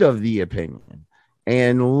heed of the opinion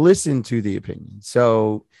and listen to the opinion.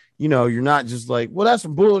 So, you're not just like, well, that's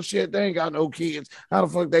some bullshit. They ain't got no kids. How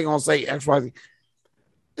the fuck they gonna say X, Y, Z?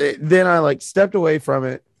 Then I stepped away from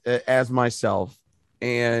it as myself.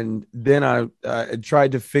 And then I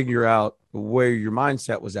tried to figure out where your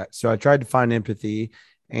mindset was at. So I tried to find empathy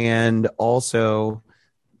and also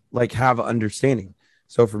have understanding.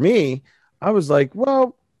 So for me, I was like,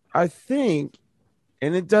 well, I think,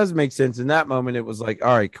 and it does make sense in that moment. It was like,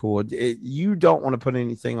 all right, cool. You don't want to put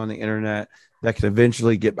anything on the internet that could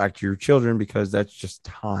eventually get back to your children because that's just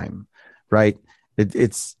time, right?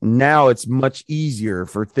 It's much easier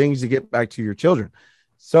for things to get back to your children.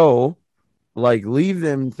 So leave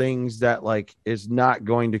them things that is not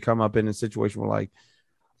going to come up in a situation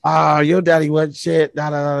where your daddy went shit. Da,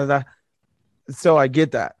 da, da, da. So I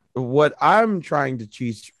get that. What I'm trying to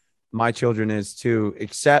teach my children is to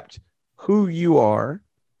accept who you are,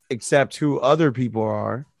 accept who other people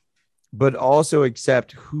are, but also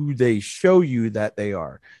accept who they show you that they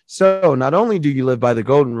are. So not only do you live by the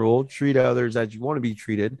golden rule, treat others as you want to be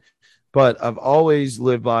treated, but I've always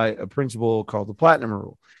lived by a principle called the platinum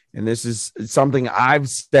rule. And this is something I've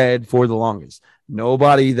said for the longest.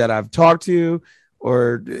 Nobody that I've talked to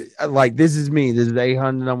or this is me. This is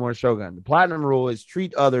 800 number one Shogun. The platinum rule is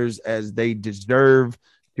treat others as they deserve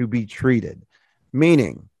to be treated.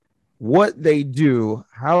 Meaning what they do,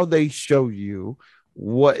 how they show you,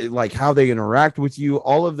 how they interact with you,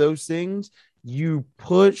 all of those things, you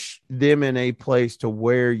push them in a place to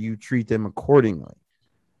where you treat them accordingly.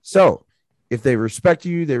 So if they respect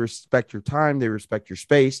you, they respect your time, they respect your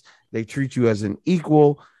space, they treat you as an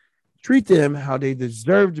equal, treat them how they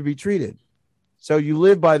deserve to be treated. So you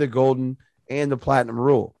live by the golden and the platinum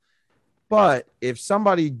rule. But if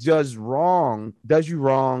somebody does you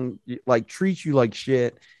wrong, like treats you like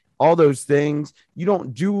shit, all those things, you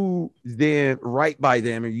don't do them right by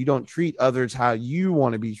them, or you don't treat others how you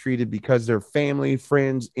want to be treated because they're family,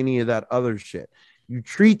 friends, any of that other shit. You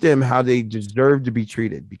treat them how they deserve to be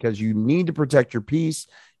treated because you need to protect your peace,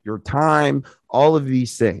 your time, all of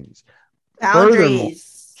these things. Furthermore,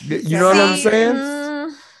 Boundaries. you know what I'm See,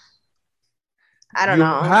 saying? I don't You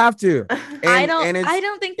know. have to. I And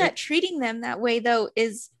don't think that treating them that way though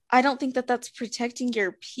is, I don't think that that's protecting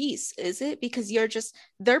your peace, is it? Because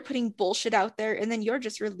they're putting bullshit out there and then you're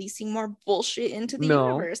just releasing more bullshit into the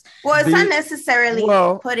universe. Well, it's not necessarily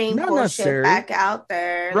putting not bullshit necessary. back out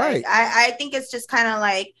there. Right. Like I think it's just kind of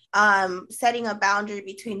like setting a boundary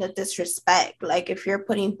between the disrespect. Like if you're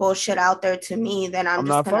putting bullshit out there to me, then I'm just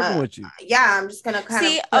not gonna, fucking with you. Yeah, I'm just gonna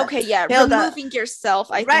kind of okay, yeah, removing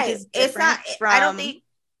yourself, I think is different. It's not.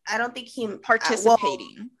 I don't think he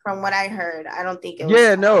participating. From what I heard, I don't think it was.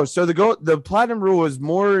 Yeah, no. So the platinum rule is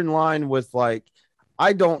more in line with like,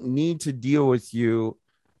 I don't need to deal with you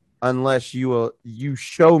unless you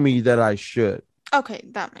show me that I should. Okay,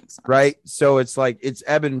 that makes sense. Right. So it's like it's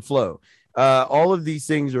ebb and flow. All of these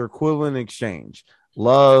things are equivalent exchange.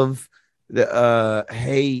 Love, the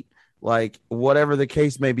hate, like whatever the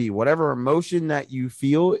case may be, whatever emotion that you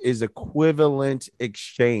feel is equivalent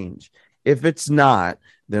exchange. If it's not,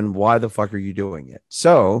 then why the fuck are you doing it?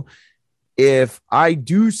 So if I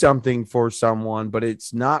do something for someone, but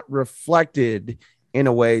it's not reflected in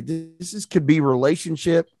a way, could be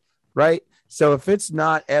relationship, right? So if it's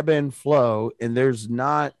not ebb and flow and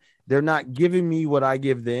they're not giving me what I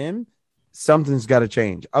give them, something's got to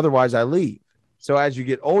change. Otherwise I leave. So as you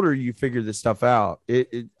get older, you figure this stuff out.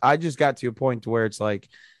 I just got to a point to where it's like,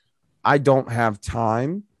 I don't have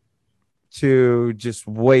time to just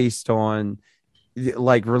waste on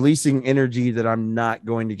like releasing energy that I'm not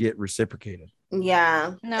going to get reciprocated.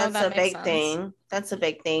 Yeah, no, that's a big thing. That's a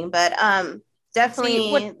big thing. But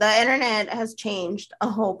definitely the internet has changed a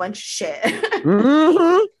whole bunch of shit.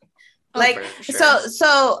 Mm-hmm. Like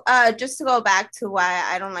so just to go back to why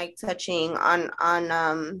I don't like touching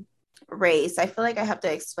on race. I feel like I have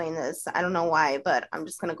to explain this. I don't know why, but I'm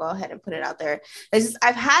just gonna go ahead and put it out there. It's just,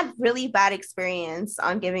 I've had really bad experience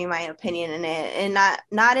on giving my opinion in it, and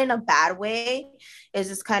not in a bad way. It's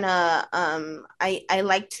just kind of I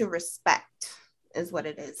like to respect is what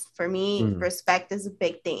it is for me. Respect is a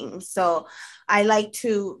big thing, so I like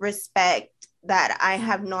to respect that. I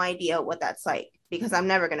have no idea what that's like because I'm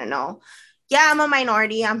never gonna know. Yeah, I'm a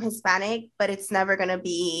minority, I'm Hispanic, but it's never gonna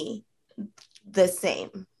be the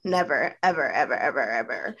same. Never, ever, ever,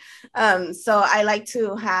 ever, ever. So I like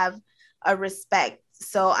to have a respect.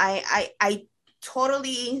 So I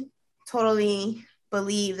totally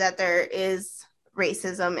believe that there is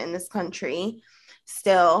racism in this country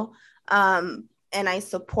still. And I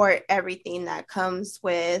support everything that comes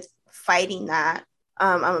with fighting that.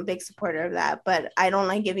 I'm a big supporter of that, but I don't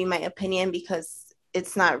like giving my opinion because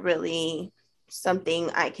it's not really something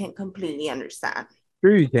I can completely understand.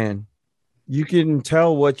 Sure you can. You can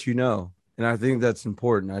tell what you know. And I think that's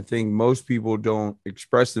important. I think most people don't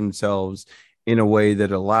express themselves in a way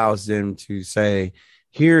that allows them to say,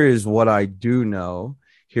 here is what I do know.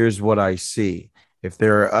 Here's what I see. If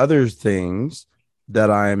there are other things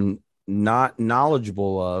that I'm not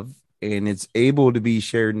knowledgeable of, and it's able to be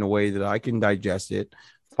shared in a way that I can digest it,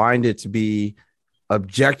 find it to be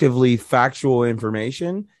objectively factual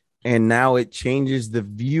information, and now it changes the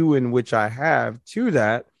view in which I have to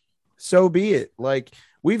that, so be it. Like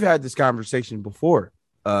we've had this conversation before,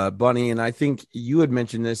 Bunny, and I think you had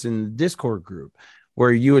mentioned this in the Discord group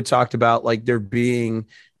where you had talked about like there being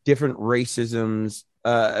different racisms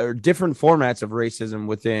or different formats of racism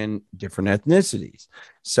within different ethnicities.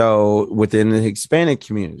 So within the Hispanic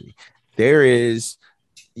community, there is,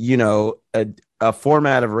 a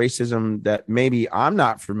format of racism that maybe I'm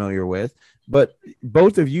not familiar with, but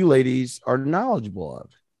both of you ladies are knowledgeable of.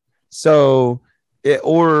 So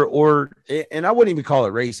and I wouldn't even call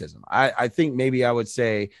it racism. I think maybe I would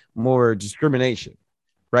say more discrimination,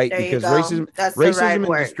 right? Because racism and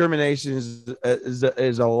discrimination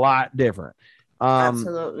is a lot different.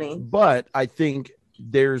 Absolutely. But I think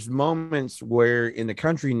there's moments where in the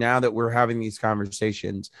country now that we're having these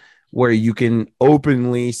conversations where you can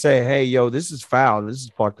openly say, hey, yo, this is foul. This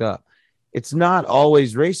is fucked up. It's not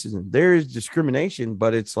always racism. There is discrimination,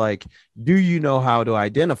 but it's like, do you know how to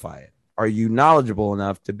identify it? Are you knowledgeable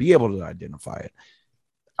enough to be able to identify it?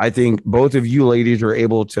 I think both of you ladies are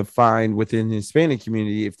able to find within the Hispanic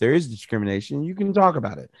community, if there is discrimination, you can talk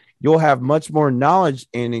about it. you'll have much more knowledge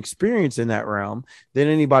and experience in that realm than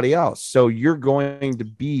anybody else. So you're going to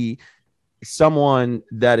be someone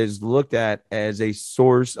that is looked at as a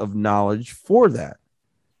source of knowledge for that.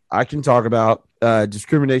 I can talk about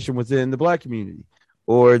discrimination within the Black community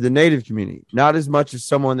or the Native community, not as much as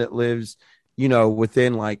someone that lives,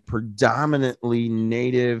 within like predominantly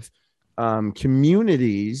Native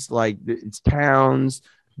communities, like it's towns,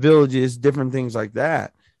 villages, different things like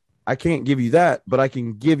that. I can't give you that, but I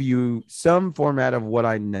can give you some format of what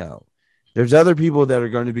I know. There's other people that are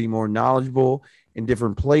going to be more knowledgeable in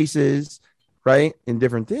different places, right? In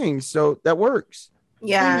different things. So that works.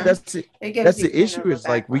 Yeah. That's it. That's the issue. Is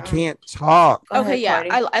like we can't talk. Okay, yeah.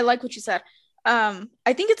 I like what you said. I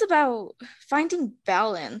think it's about finding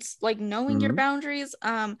balance, like knowing your boundaries.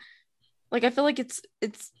 Like I feel like it's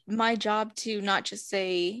my job to not just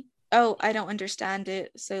say, oh, I don't understand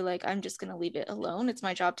it, so like I'm just gonna leave it alone. It's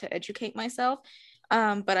my job to educate myself.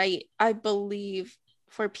 But I believe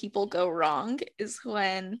where people go wrong is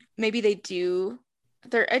when maybe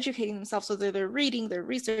they're educating themselves, so they're reading, they're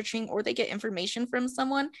researching, or they get information from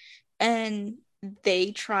someone and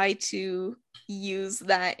they try to use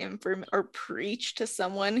that information or preach to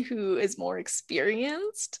someone who is more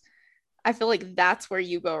experienced. I feel like that's where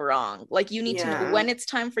you go wrong. Like you need to know when it's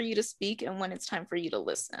time for you to speak and when it's time for you to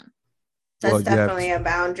listen. That's definitely a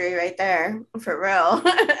boundary right there, for real.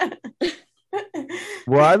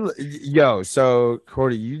 So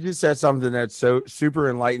Cordy, you just said something that's so super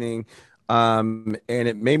enlightening. And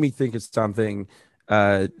it made me think of something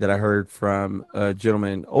that I heard from a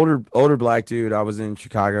gentleman, older Black dude. I was in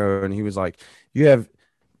Chicago and he was like, you have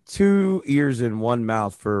 2 ears and 1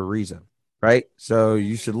 mouth for a reason, right? So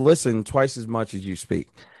you should listen twice as much as you speak.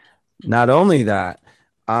 Not only that,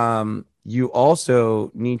 you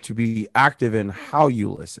also need to be active in how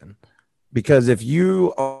you listen, because if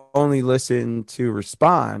you only listen to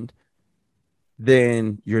respond,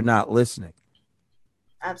 then you're not listening.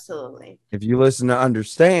 Absolutely. If you listen to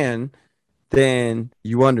understand, then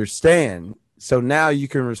you understand. So now you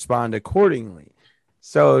can respond accordingly.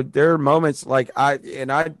 So there are moments like I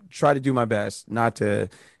try to do my best not to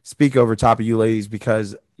speak over top of you ladies,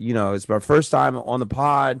 because, it's my first time on the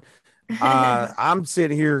pod. I'm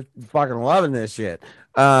sitting here fucking loving this shit.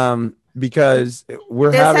 Because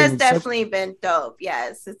this has definitely been dope.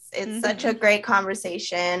 Yes, it's such a great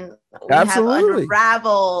conversation. We have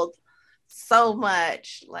unraveled so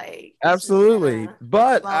much, like absolutely.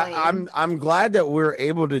 But I'm glad that we're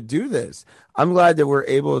able to do this. I'm glad that we're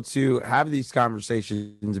able to have these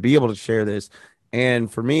conversations, be able to share this.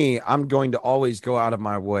 And for me, I'm going to always go out of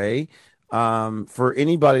my way for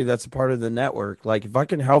anybody that's a part of the network. Like if I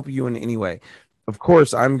can help you in any way, of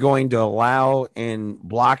course, I'm going to allow and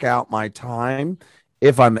block out my time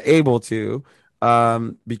if I'm able to,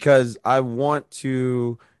 because I want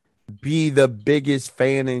to be the biggest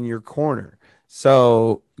fan in your corner.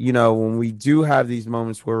 So, when we do have these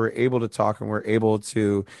moments where we're able to talk and we're able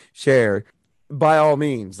to share, by all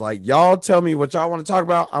means, like y'all tell me what y'all want to talk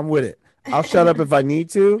about, I'm with it. I'll shut up if I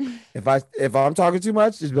need to. If I'm talking too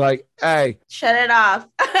much, just be like, hey, shut it off.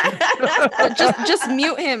 just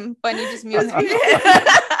mute him, Bunny. Just mute him.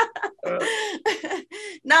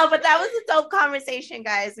 No, but that was a dope conversation,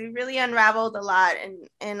 guys. We really unraveled a lot,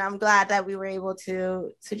 and I'm glad that we were able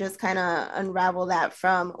to just kind of unravel that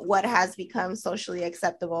from what has become socially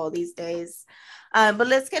acceptable these days. But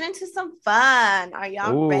let's get into some fun. Are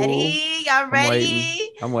y'all ready? Y'all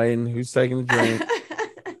ready? I'm waiting. Who's taking the drink?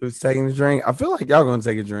 Who's taking the drink? I feel like y'all gonna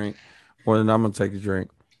take a drink more than I'm gonna take a drink.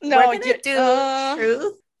 No, we're gonna do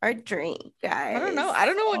truth or drink, guys. I don't know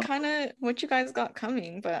what you guys got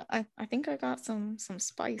coming, but I think I got some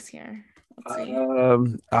spice here. Let's see.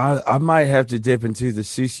 I might have to dip into the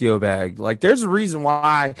Susio bag. Like, there's a reason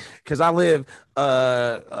why, because I live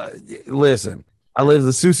listen, I live the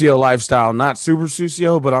Susio lifestyle, not super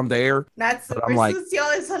Susio, but I'm there. Not super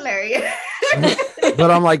Susio is hilarious.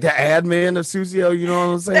 But I'm like the admin of Susio, you know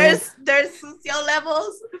what I'm saying? There's Susio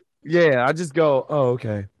levels. Yeah, I just go, oh,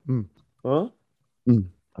 okay. Huh?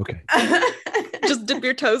 Okay. Just dip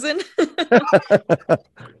your toes in.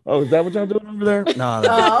 Oh, is that what y'all doing over there? No.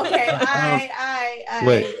 Oh, okay.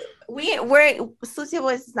 Wait. We're Susio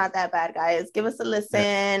Boys is not that bad, guys. Give us a listen.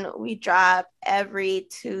 Yeah. We drop every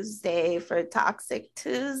Tuesday for Toxic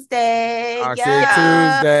Tuesday.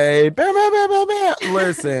 Tuesday. Bam, bam, bam, bam, bam.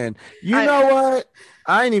 Listen, you know what?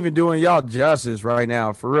 I ain't even doing y'all justice right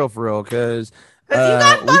now, for real, because you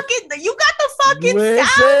got the fucking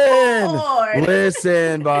soundboard.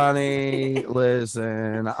 Listen, Bonnie.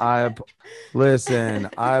 Listen.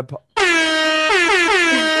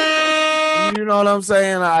 You know what I'm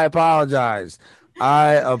saying? I apologize.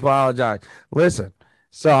 Listen,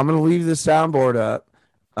 So I'm gonna leave the soundboard up.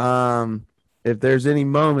 If there's any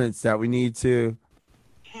moments that we need to,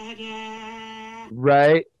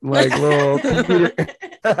 right? Like little computer.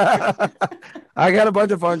 I got a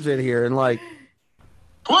bunch of fun shit here, and like,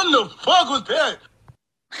 What the fuck was that?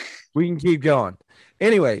 we can keep going.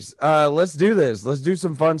 Anyways, let's do this. Let's do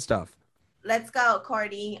some fun stuff. Let's go,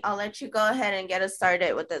 Cordy. I'll let you go ahead and get us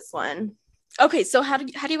started with this one. Okay, so how do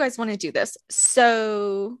you guys want to do this?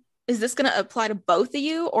 So is this going to apply to both of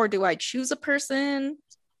you, or do I choose a person?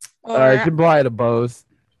 Or You can apply to both.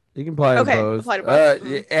 You can apply to Okay, both. apply to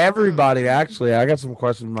both. Everybody, actually, I got some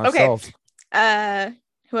questions myself.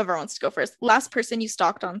 Whoever wants to go first. Last person you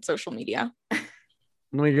stalked on social media. Let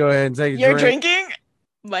me go ahead and take a You're drink. drinking?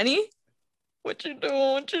 Money? What you doing?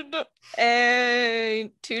 What you doing?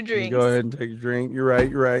 Hey, 2 You drinks. go ahead and take a drink. You're right.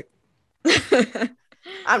 You're right.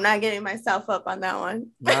 I'm not getting myself up on that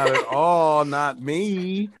one. Not at all. Not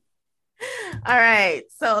me. All right.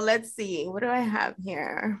 So let's see. What do I have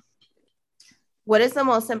here? What is the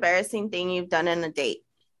most embarrassing thing you've done in a date?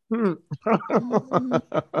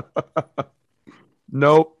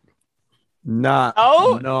 Nope. Not.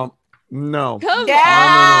 Oh. No. Come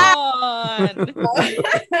Yeah. on.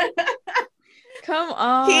 Come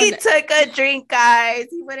on. He took a drink, guys.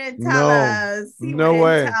 He wouldn't tell No. us. He No wouldn't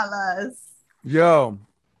way. tell us. Yo,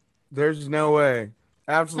 there's no way.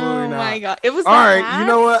 Absolutely Oh not. my god. It was All that right. bad? You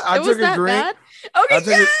know what? I It was took a that drink. bad? Okay, I took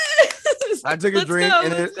a- yes! I took a Let's drink go,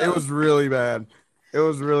 and let's it go. was really bad. It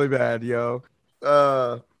was really bad, yo.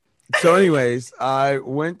 So anyways, I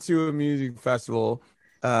went to a music festival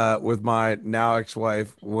with my now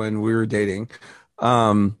ex-wife when we were dating.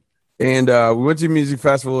 And we went to a music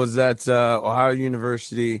festival. It was at Ohio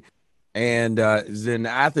University, and it's in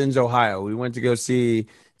Athens, Ohio. We went to go see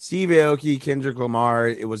Steve Aoki, Kendrick Lamar.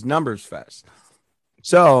 It was Numbers Fest.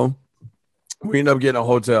 So we ended up getting a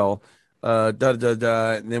hotel, and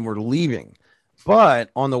then we're leaving. But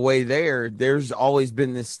on the way there, there's always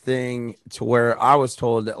been this thing to where I was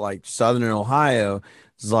told that like Southern Ohio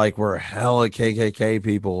is like where hella KKK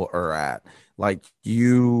people are at. Like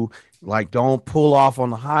you like don't pull off on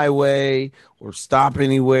the highway or stop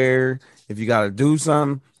anywhere. If you got to do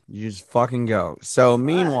something, you just fucking go. So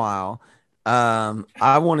meanwhile,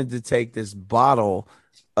 I wanted to take this bottle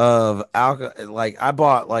of alcohol. Like I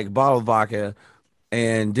bought like a bottle of vodka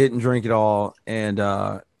and didn't drink it all. And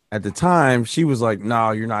at the time, she was like,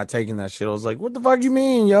 "No, you're not taking that shit." I was like, "What the fuck you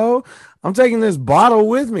mean, yo? I'm taking this bottle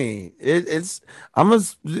with me. I'm gonna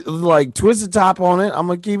like twist the top on it. I'm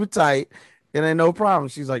gonna keep it tight. It ain't no problem."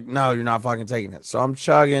 She's like, "No, you're not fucking taking it." So I'm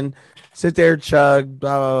chugging, sit there, chug,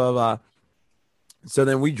 blah blah blah blah. So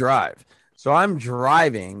then we drive. So I'm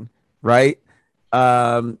driving, right?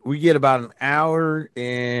 We get about an hour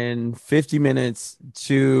and 50 minutes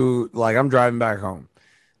to like I'm driving back home.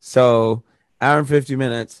 So hour and 50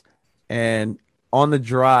 minutes, and on the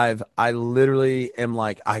drive, I literally am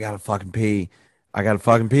like, I gotta fucking pee. I gotta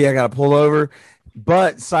pull over.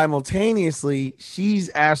 But simultaneously, she's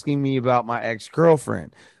asking me about my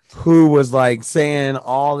ex-girlfriend, who was like saying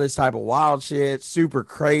all this type of wild shit, super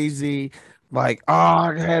crazy. Like, oh,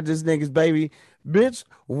 I had this nigga's baby. Bitch,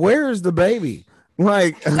 where is the baby?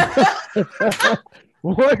 Like,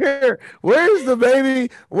 where's the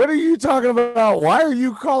baby? What are you talking about? Why are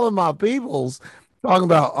you calling my peoples talking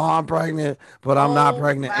about, oh, I'm pregnant, but I'm not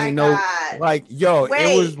pregnant? my Ain't no God. like, yo,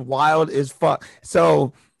 Wait. it was wild as fuck.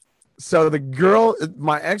 So the girl,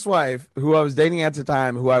 my ex-wife, who I was dating at the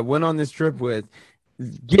time, who I went on this trip with,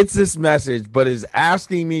 gets this message, but is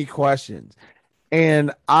asking me questions,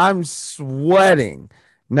 and I'm sweating.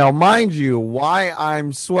 Now, mind you, why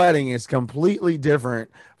I'm sweating is completely different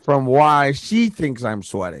from why she thinks I'm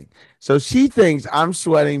sweating. So she thinks I'm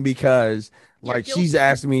sweating because like she's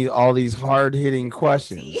asking me all these hard-hitting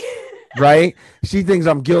questions, right? She thinks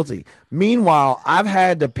I'm guilty. Meanwhile, I've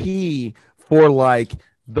had to pee for like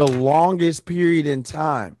the longest period in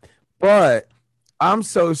time, but I'm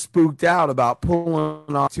so spooked out about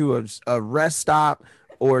pulling off to a rest stop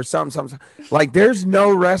or something. Like there's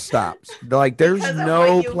no rest stops. Like there's Because of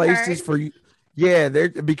no what you places heard? for you. Yeah, there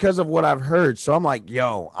because of what I've heard. So I'm like,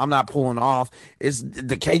 yo, I'm not pulling off. It's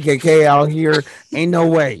the KKK out here. Ain't no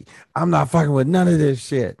way. I'm not fucking with none of this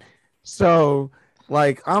shit. So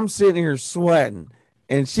like I'm sitting here sweating,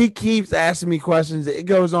 and she keeps asking me questions. It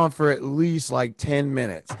goes on for at least like 10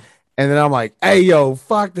 minutes. And then I'm like, hey, yo,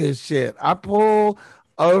 fuck this shit. I pull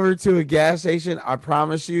over to a gas station. I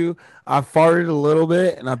promise you, I farted a little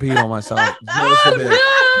bit and I peed on myself just a bit.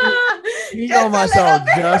 Peed Just on a myself little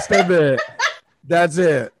bit. just a bit. That's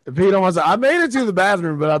it. I peed on myself. I made it to the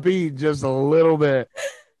bathroom, but I peed just a little bit.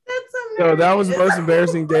 That's So that was the hilarious. most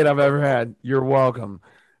embarrassing date I've ever had. You're welcome.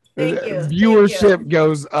 Thank you. Viewership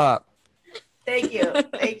goes up. Thank you.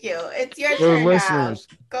 It's your For turn listeners.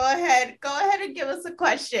 now. Go ahead and give us a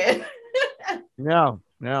question. No,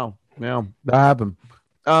 that happened.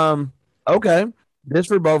 Okay. This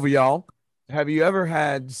for both of y'all. Have you ever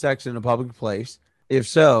had sex in a public place? If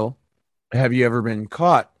so, have you ever been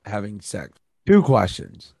caught having sex? 2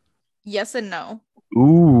 questions. Yes and no.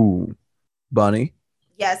 Ooh, Bunny.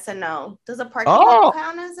 Yes and no. Does a parking lot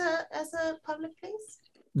count as a public place?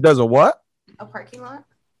 Does a what? A parking lot?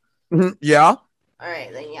 Yeah. All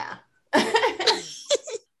right, then yeah.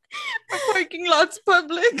 Parking lot's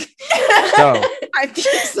public. So I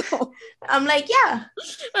think so. I'm like, yeah.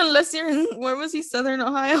 Unless you're in, where was he? Southern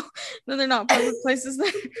Ohio? No, they're not public places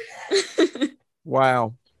there.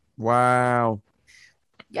 wow.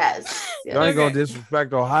 Yes. You ain't gonna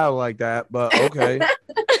disrespect Ohio like that, but okay.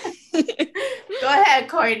 Go ahead,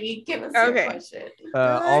 Cordi. Give us your question.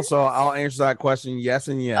 Also, I'll answer that question yes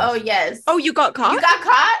and yes. Oh, yes. Oh, you got caught? You got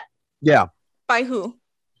caught? Yeah. By who?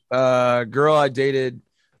 Girl I dated.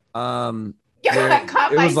 It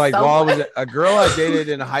was like while I was a girl I dated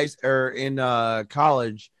in in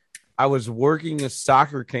college. I was working a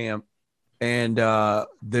soccer camp, and the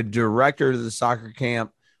director of the soccer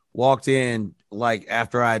camp walked in like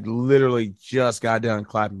after I'd literally just got done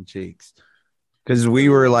clapping cheeks, because we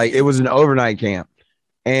were like, it was an overnight camp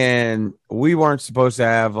and we weren't supposed to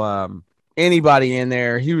have anybody in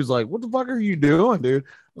there. He was like, "What the fuck are you doing, dude?" I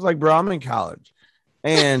was like, "Bro, I'm in college."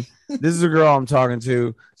 And this is a girl I'm talking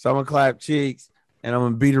to, so I'm gonna clap cheeks and I'm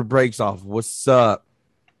gonna beat her brakes off. What's up?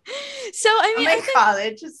 So I mean,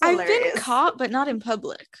 college. I've been caught, but not in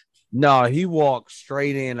public. No, he walked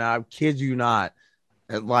straight in. I kid you not.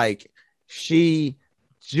 Like she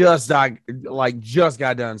just got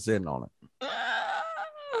done sitting on it.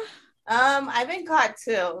 I've been caught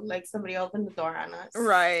too. Like somebody opened the door on us.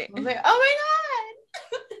 Right. I was like, oh my god.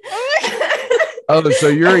 Oh, so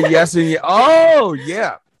you're a yes and yes. Oh,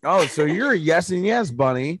 yeah. Oh, so you're a yes and yes,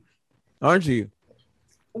 Bunny, aren't you?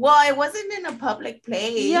 Well, it wasn't in a public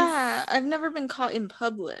place. Yeah, I've never been caught in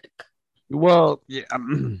public. Well, yeah.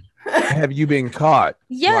 Have you been caught?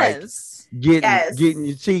 Yes. Like, getting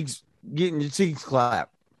your cheeks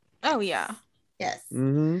clapped. Oh yeah. Yes.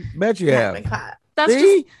 Mm-hmm. Bet you have. Been caught. That's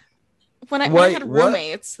See? just when I had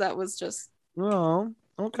roommates. That was just. Oh,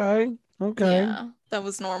 okay. Yeah, that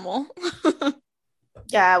was normal.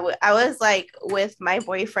 Yeah, I was like with my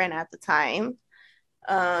boyfriend at the time,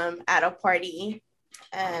 at a party,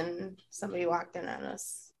 and somebody walked in on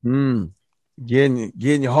us. Getting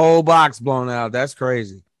your whole box blown out. That's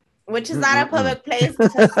crazy. Which is not a public place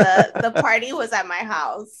because the party was at my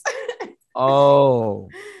house. Oh,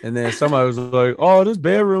 and then somebody was like, "Oh, this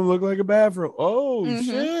bedroom looked like a bathroom." Oh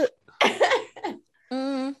shit.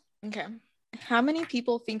 Okay. How many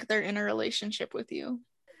people think they're in a relationship with you?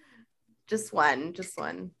 Just one.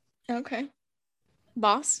 Okay.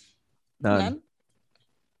 Boss? None.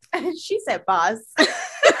 She said boss.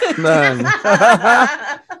 None.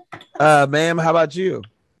 Ma'am, how about you?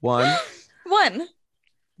 One.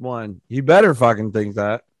 You better fucking think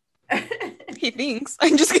that. He thinks.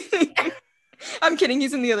 I'm just kidding. I'm kidding.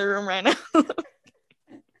 He's in the other room right now.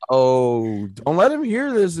 Oh, don't let him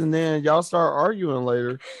hear this and then y'all start arguing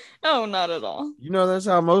later. Oh, not at all. You know, that's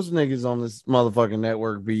how most niggas on this motherfucking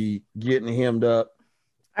network be getting hemmed up.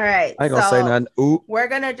 All right. I ain't gonna say nothing. Ooh. We're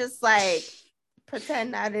gonna just like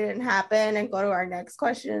pretend that didn't happen and go to our next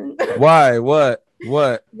question. Why? What?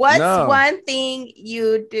 What's one thing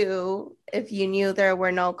you do if you knew there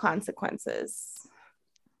were no consequences?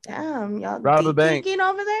 Damn, y'all rob a bank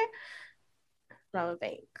over there. Rob a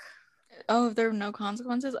bank. Oh, if there are no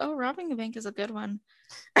consequences. Oh, robbing a bank is a good one.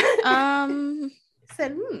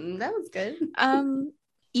 Said, that was good.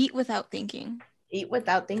 Eat without thinking. Eat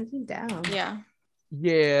without thinking. Down.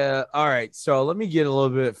 Yeah. All right. So let me get a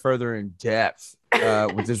little bit further in depth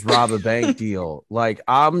with this rob a bank deal. Like,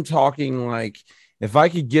 I'm talking like if I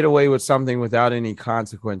could get away with something without any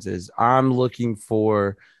consequences, I'm looking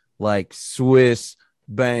for like Swiss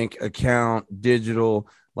bank account digital.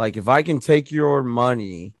 Like, if I can take your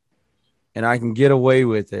money and I can get away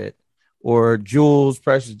with it, or jewels,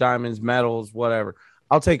 precious diamonds, metals, whatever,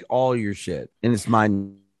 I'll take all your shit and it's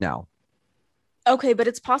mine now. Okay, but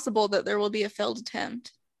it's possible that there will be a failed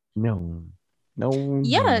attempt. No.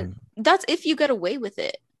 Yeah, that's if you get away with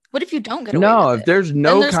it. What if you don't get away with it? If there's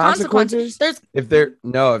no consequences, if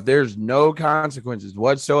there's no consequences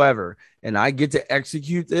whatsoever, and I get to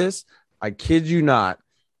execute this, I kid you not,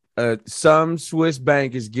 some Swiss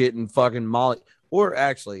bank is getting fucking molly. Or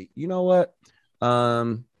actually, you know what?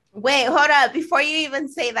 Wait, hold up. Before you even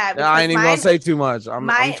say that, I because ain't even gonna say too much. I'm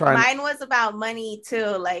trying. mine was about money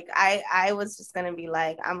too. Like I was just gonna be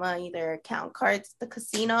like, I'm gonna either count cards at the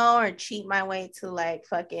casino or cheat my way to like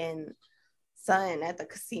fucking sun at the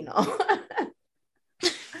casino.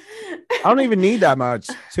 I don't even need that much,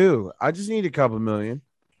 too. I just need a couple million.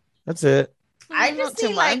 That's it. I Not just too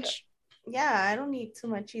need like, much. yeah, I don't need too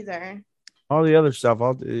much either. All the other stuff,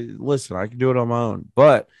 listen. I can do it on my own,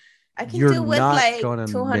 but I can you're do with not like gonna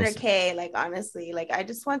miss it. 200K. Like honestly, like I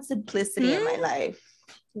just want simplicity in my life.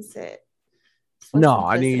 That's it. Just want No,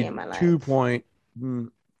 I simplicity need in my life.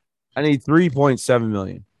 3.7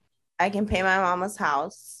 million. I can pay my mama's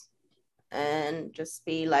house and just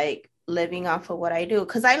be like living off of what I do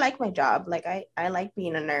because I like my job. Like I like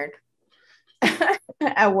being a nerd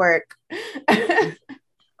at work.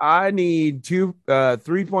 I need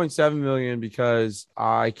 3.7 million because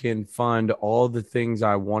I can fund all the things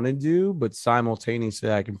I want to do, but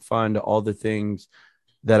simultaneously I can fund all the things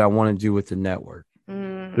that I want to do with the network.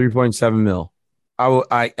 3.7 mil.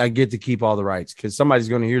 I get to keep all the rights because somebody's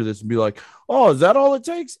going to hear this and be like, "Oh, is that all it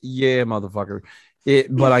takes?" Yeah, motherfucker.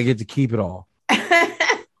 But I get to keep it all.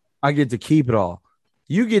 I get to keep it all.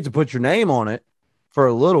 You get to put your name on it for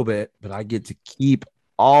a little bit, but I get to keep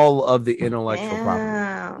all of the intellectual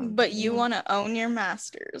property. But you want to own your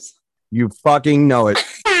masters. You fucking know it.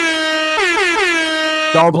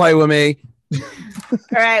 Don't play with me. All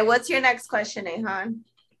right, what's your next question, Ahan?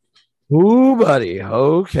 Ooh, buddy.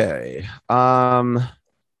 Okay.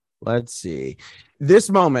 Let's see.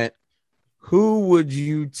 This moment, who would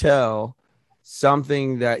you tell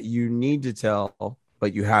something that you need to tell,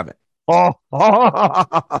 but you haven't? Oh,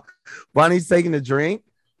 Bunny's taking a drink.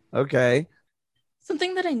 Okay.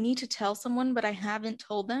 Something that I need to tell someone, but I haven't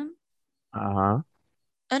told them. Uh-huh.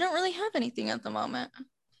 I don't really have anything at the moment.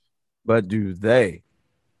 But do they?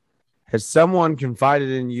 Has someone confided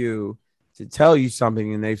in you to tell you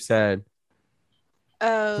something and they've said,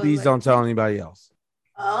 please don't tell anybody else?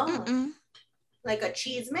 Oh, like a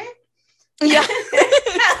cheese man? Yeah.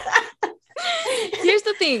 Here's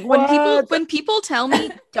the thing. When people tell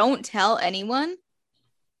me don't tell anyone,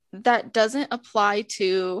 that doesn't apply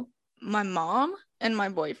to my mom and my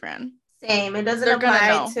boyfriend. Same. It doesn't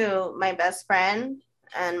apply to my best friend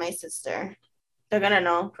and my sister. They're gonna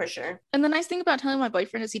know for sure. And the nice thing about telling my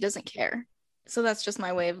boyfriend is he doesn't care. So that's just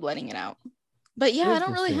my way of letting it out. But yeah, I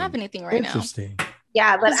don't really have anything right now. Interesting.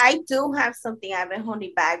 Yeah, but I do have something I've been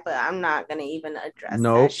holding back, but I'm not gonna even address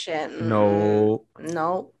that shit. No.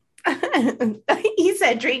 Nope. He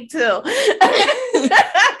said drink too.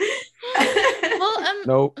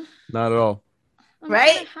 Nope, not at all. I'm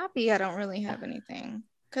right? kind of happy I don't really have anything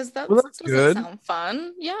because that Well, that's doesn't good. sound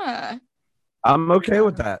fun. Yeah. I'm okay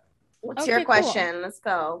with that. What's your question? Cool. Let's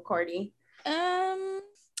go, Cordi.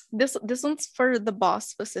 This one's for the boss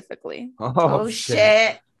specifically. Oh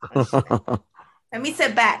shit. Let me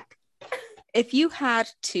sit back. If you had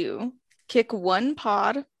to kick one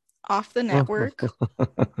pod off the network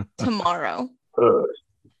tomorrow,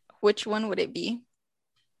 which one would it be?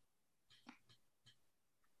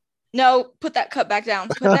 No, put that cut back down.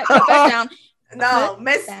 Put that cut back down. No,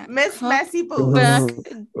 Miss Messy Boots.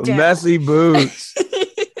 Messy Boots.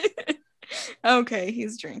 Okay,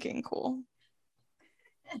 he's drinking. Cool.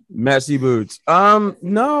 Messy Boots.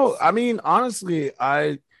 No, I mean honestly,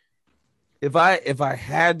 if I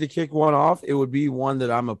had to kick one off, it would be one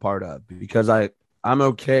that I'm a part of because I'm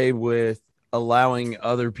okay with allowing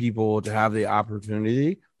other people to have the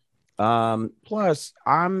opportunity. Plus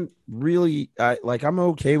I'm really I'm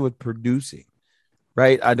okay with producing,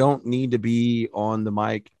 right? I don't need to be on the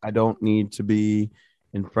mic. I don't need to be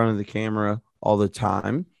in front of the camera all the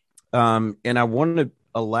time. And I want to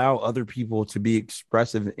allow other people to be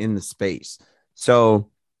expressive in the space. So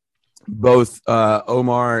both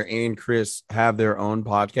Omar and Chris have their own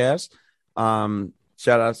podcast.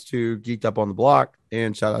 Shout outs to Geeked Up on the Block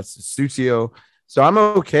and shout outs to Stucio. So I'm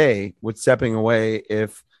okay with stepping away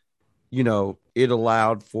if, it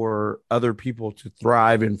allowed for other people to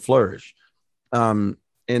thrive and flourish. And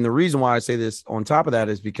the reason why I say this on top of that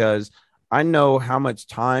is because I know how much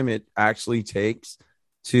time it actually takes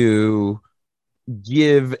to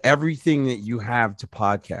give everything that you have to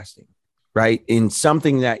podcasting, right? In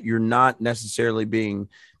something that you're not necessarily being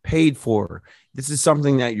paid for. This is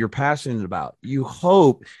something that you're passionate about. You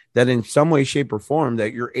hope that in some way, shape, or form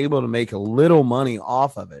that you're able to make a little money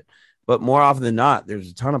off of it. But more often than not, there's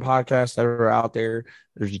a ton of podcasts that are out there.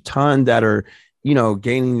 There's a ton that are,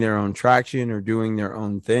 gaining their own traction or doing their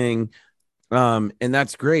own thing. And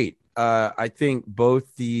that's great. I think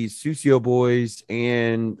both the Sucio boys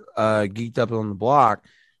and Geeked Up on the Block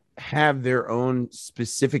have their own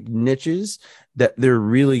specific niches that they're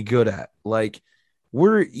really good at. Like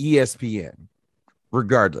we're ESPN,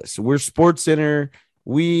 regardless. We're Sports Center.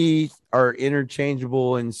 We are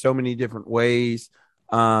interchangeable in so many different ways.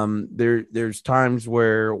 There's times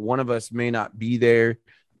where one of us may not be there,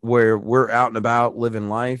 where we're out and about living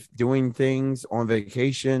life, doing things on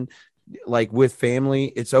vacation, like with family.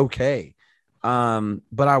 It's okay.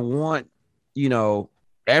 But I want, you know,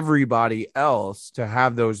 everybody else to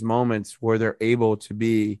have those moments where they're able to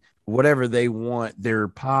be whatever they want, their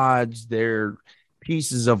pods, their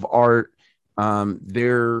pieces of art,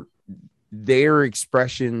 their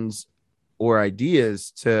expressions or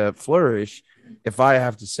ideas to flourish. If I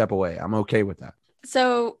have to step away, I'm okay with that.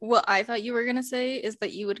 So what I thought you were going to say is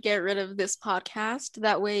that you would get rid of this podcast.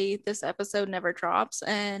 That way this episode never drops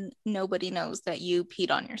and nobody knows that you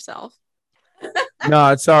peed on yourself.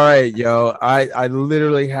 No, it's all right, yo. I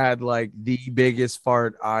literally had like the biggest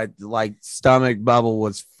fart. I like stomach bubble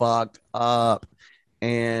was fucked up,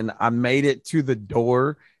 and I made it to the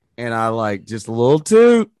door, and I like just a little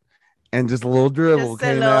toot, and just a little dribble Just a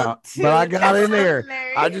came little out, toot. but I got That's in there.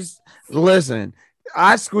 hilarious. I just listen.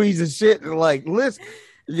 I squeeze the shit and like listen.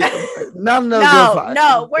 Yeah, no,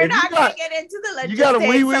 No, we're If you not got- gonna get into the logistics. You got a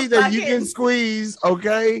wee wee of that you can fucking- squeeze,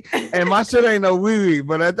 okay? And my shit ain't no wee wee,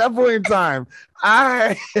 but at that point in time,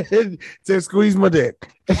 I had to squeeze my dick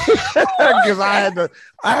because I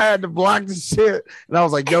had to block the shit, and I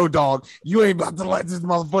was like, "Yo, dog, you ain't about to let this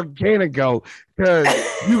motherfucking cannon go because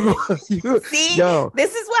you See, yo."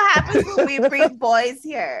 this is what happens when we bring boys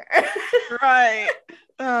here. Right.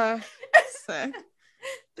 Sick.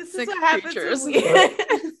 This Sick is what happens creatures. when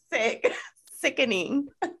we sick, sickening.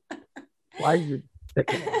 Why you?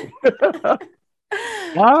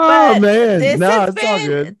 But Man, this no, has it's all been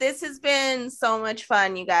good. this has been so much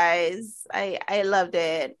fun, you guys. I loved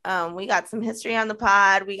it. We got some history on the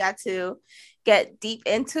pod. We got to get deep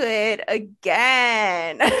into it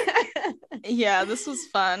again. Yeah, this was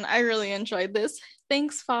fun. I really enjoyed this.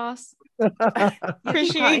 Thanks, Foss. Calling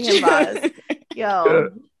Appreciate him you. boss.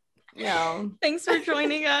 Yo. Thanks for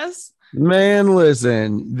joining us. Man,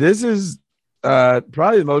 listen, this is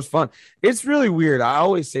probably the most fun. It's really weird. I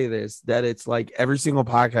always say this, that it's like every single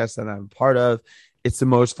podcast that I'm part of, it's the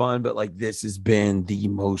most fun, but like this has been the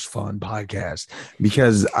most fun podcast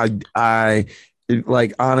because I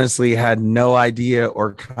like honestly had no idea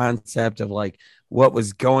or concept of like what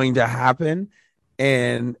was going to happen.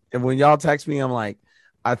 And when y'all text me, I'm like,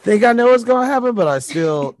 I think I know what's going to happen, but I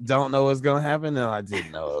still don't know what's going to happen. And I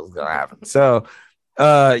didn't know what was going to happen. So,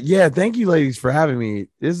 yeah, thank you, ladies, for having me.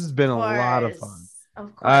 This has been a lot of fun.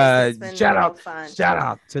 Of course. It's been Shout real out, fun. shout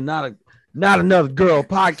out to not another girl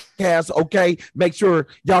podcast. Okay, make sure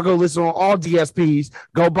y'all go listen on all DSPs.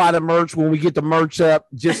 Go buy the merch when we get the merch up.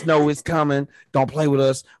 Just know it's coming. Don't play with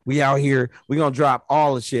us. We out here. We gonna drop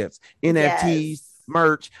all the shits, NFTs, Yes.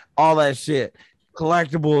 merch, all that shit,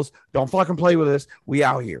 collectibles. Don't fucking play with us. We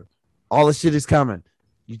out here. All the shit is coming.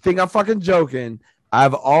 You think I'm fucking joking?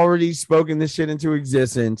 I've already spoken this shit into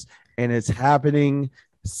existence, and it's happening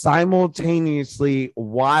simultaneously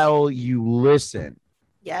while you listen.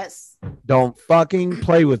 Yes. Don't fucking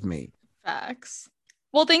play with me. Facts.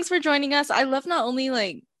 Well, thanks for joining us. I love not only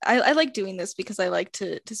like I like doing this because I like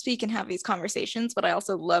to speak and have these conversations, but I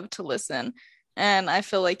also love to listen. And I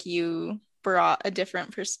feel like you brought a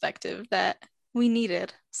different perspective that we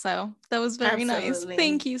needed. So that was very Absolutely. nice.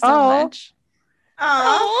 Thank you so Oh. much.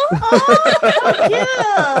 Oh,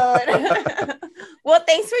 cute. Well,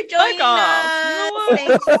 thanks for joining Fuck off. us. You know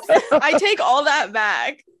what? Thanks. I take all that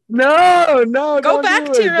back. No, Go don't back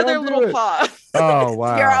do to it. your other Don't do little it. paw. Oh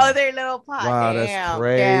wow. Your other little pot. Wow, that's Damn,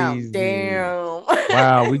 crazy. Damn.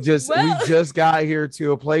 Wow, we just Well- got here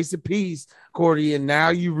to a place of peace, Cordy, and now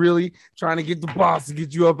you really trying to get the boss to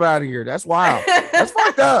get you up out of here. That's wild. That's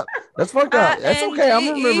fucked up. That's fucked up. That's okay. I'm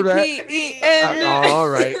gonna remember that. All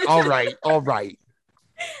right.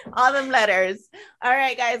 All them letters. All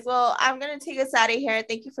right, guys. Well, I'm gonna take us out of here.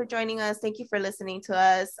 Thank you for joining us. Thank you for listening to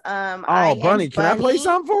us. Oh, Bunny, can I play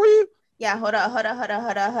something for you? Yeah, hold up.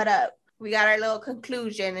 We got our little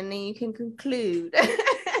conclusion, and then you can conclude.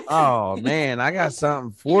 Oh man, I got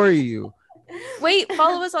something for you. Wait,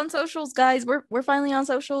 follow us on socials, guys. We're finally on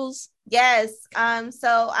socials. Yes.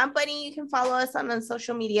 So I'm Bunny. You can follow us on the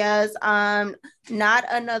social medias. Not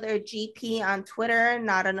Another GP on Twitter,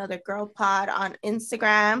 Not Another Girl Pod on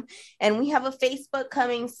Instagram, and we have a Facebook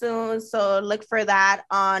coming soon. So look for that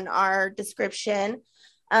on our description.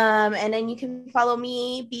 And then you can follow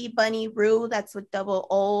me, B Bunny Rue. That's with double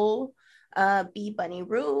O. B Bunny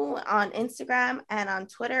Rue on Instagram and on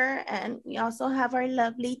Twitter. And we also have our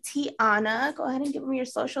lovely Tiana. Go ahead and give them your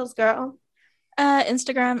socials, girl.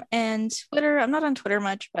 Instagram and Twitter. I'm not on Twitter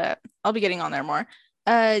much, but I'll be getting on there more.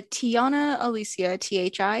 Tiana Alicia,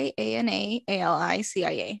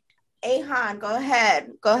 ThianaAlicia. Ahan, go ahead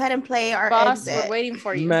and play our Boss, exit. we're waiting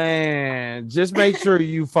for you. Man, just make sure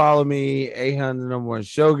you follow me, Ahun, the #1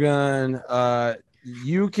 Shogun.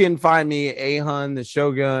 You can find me, Ahun, the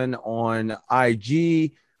Shogun, on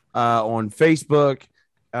IG, on Facebook,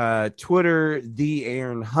 Twitter, the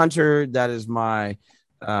Aaron Hunter. That is my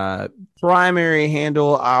primary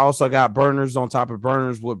handle. I also got burners on top of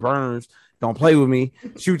burners with burners. Don't play with me.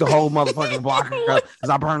 Shoot the whole motherfucking block because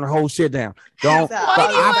I burn the whole shit down. Don't.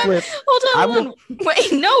 Hold on.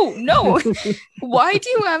 Wait, no. Why do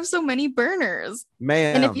you have so many burners?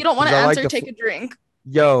 Man. And if you don't want to answer, take a drink.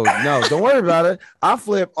 Yo, no, don't worry about it. I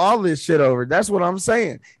flip all this shit over. That's what I'm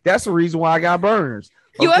saying. That's the reason why I got burners.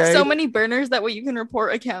 You have so many burners that way you can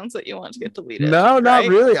report accounts that you want to get deleted. No, not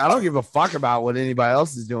really. I don't give a fuck about what anybody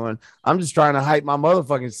else is doing. I'm just trying to hype my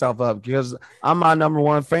motherfucking self up because I'm my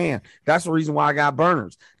 #1 fan. That's the reason why I got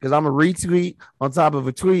burners, because I'm a retweet on top of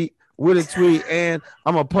a tweet with a tweet, and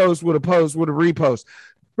I'm a post with a post with a repost.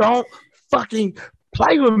 Don't fucking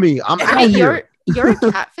play with me. I'm out here. You're a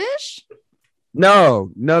catfish?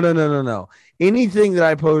 No. Anything that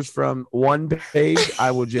I post from one page,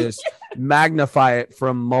 I will just magnify it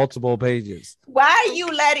from multiple pages. Why are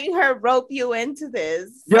you letting her rope you into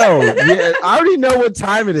this? Yo, yeah, I already know what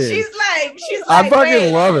time it is. She's like, I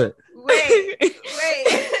fucking love it. Wait.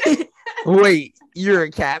 Wait, you're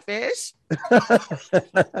a catfish?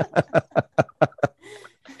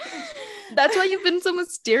 That's why you've been so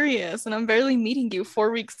mysterious, and I'm barely meeting you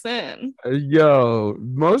 4 weeks in. Yo,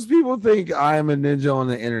 most people think I am a ninja on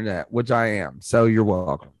the internet, which I am. So you're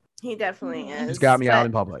welcome. He definitely is. He's got me out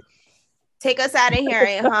in public. Take us out of here,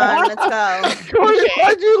 Ahun. Let's go.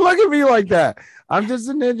 Why'd you look at me like that? I'm just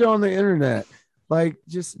a ninja on the internet. Like,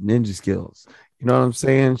 just ninja skills. You know what I'm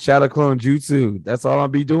saying? Shadow clone jutsu. That's all I'll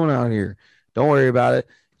be doing out here. Don't worry about it.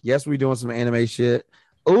 Yes, we doing some anime shit.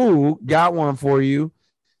 Ooh, got one for you.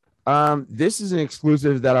 This is an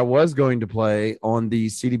exclusive that I was going to play on the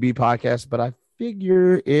CDB podcast, but I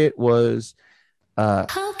figure it was better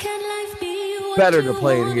to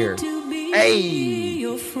play it here. Hey,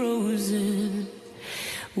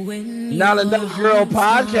 Not Another Girl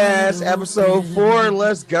podcast, episode 4.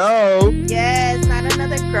 Let's go. Yes, Not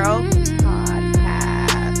Another Girl podcast.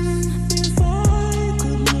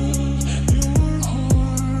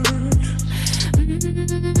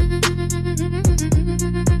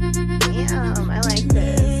 Damn, I like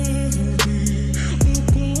this.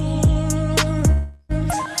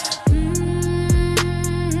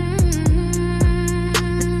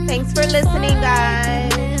 Thanks for listening, guys.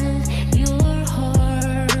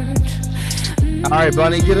 All right,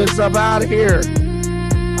 Bunny, get us up out of here.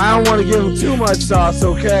 I don't want to give him too much sauce,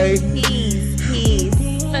 okay? Peace.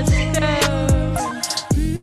 Let's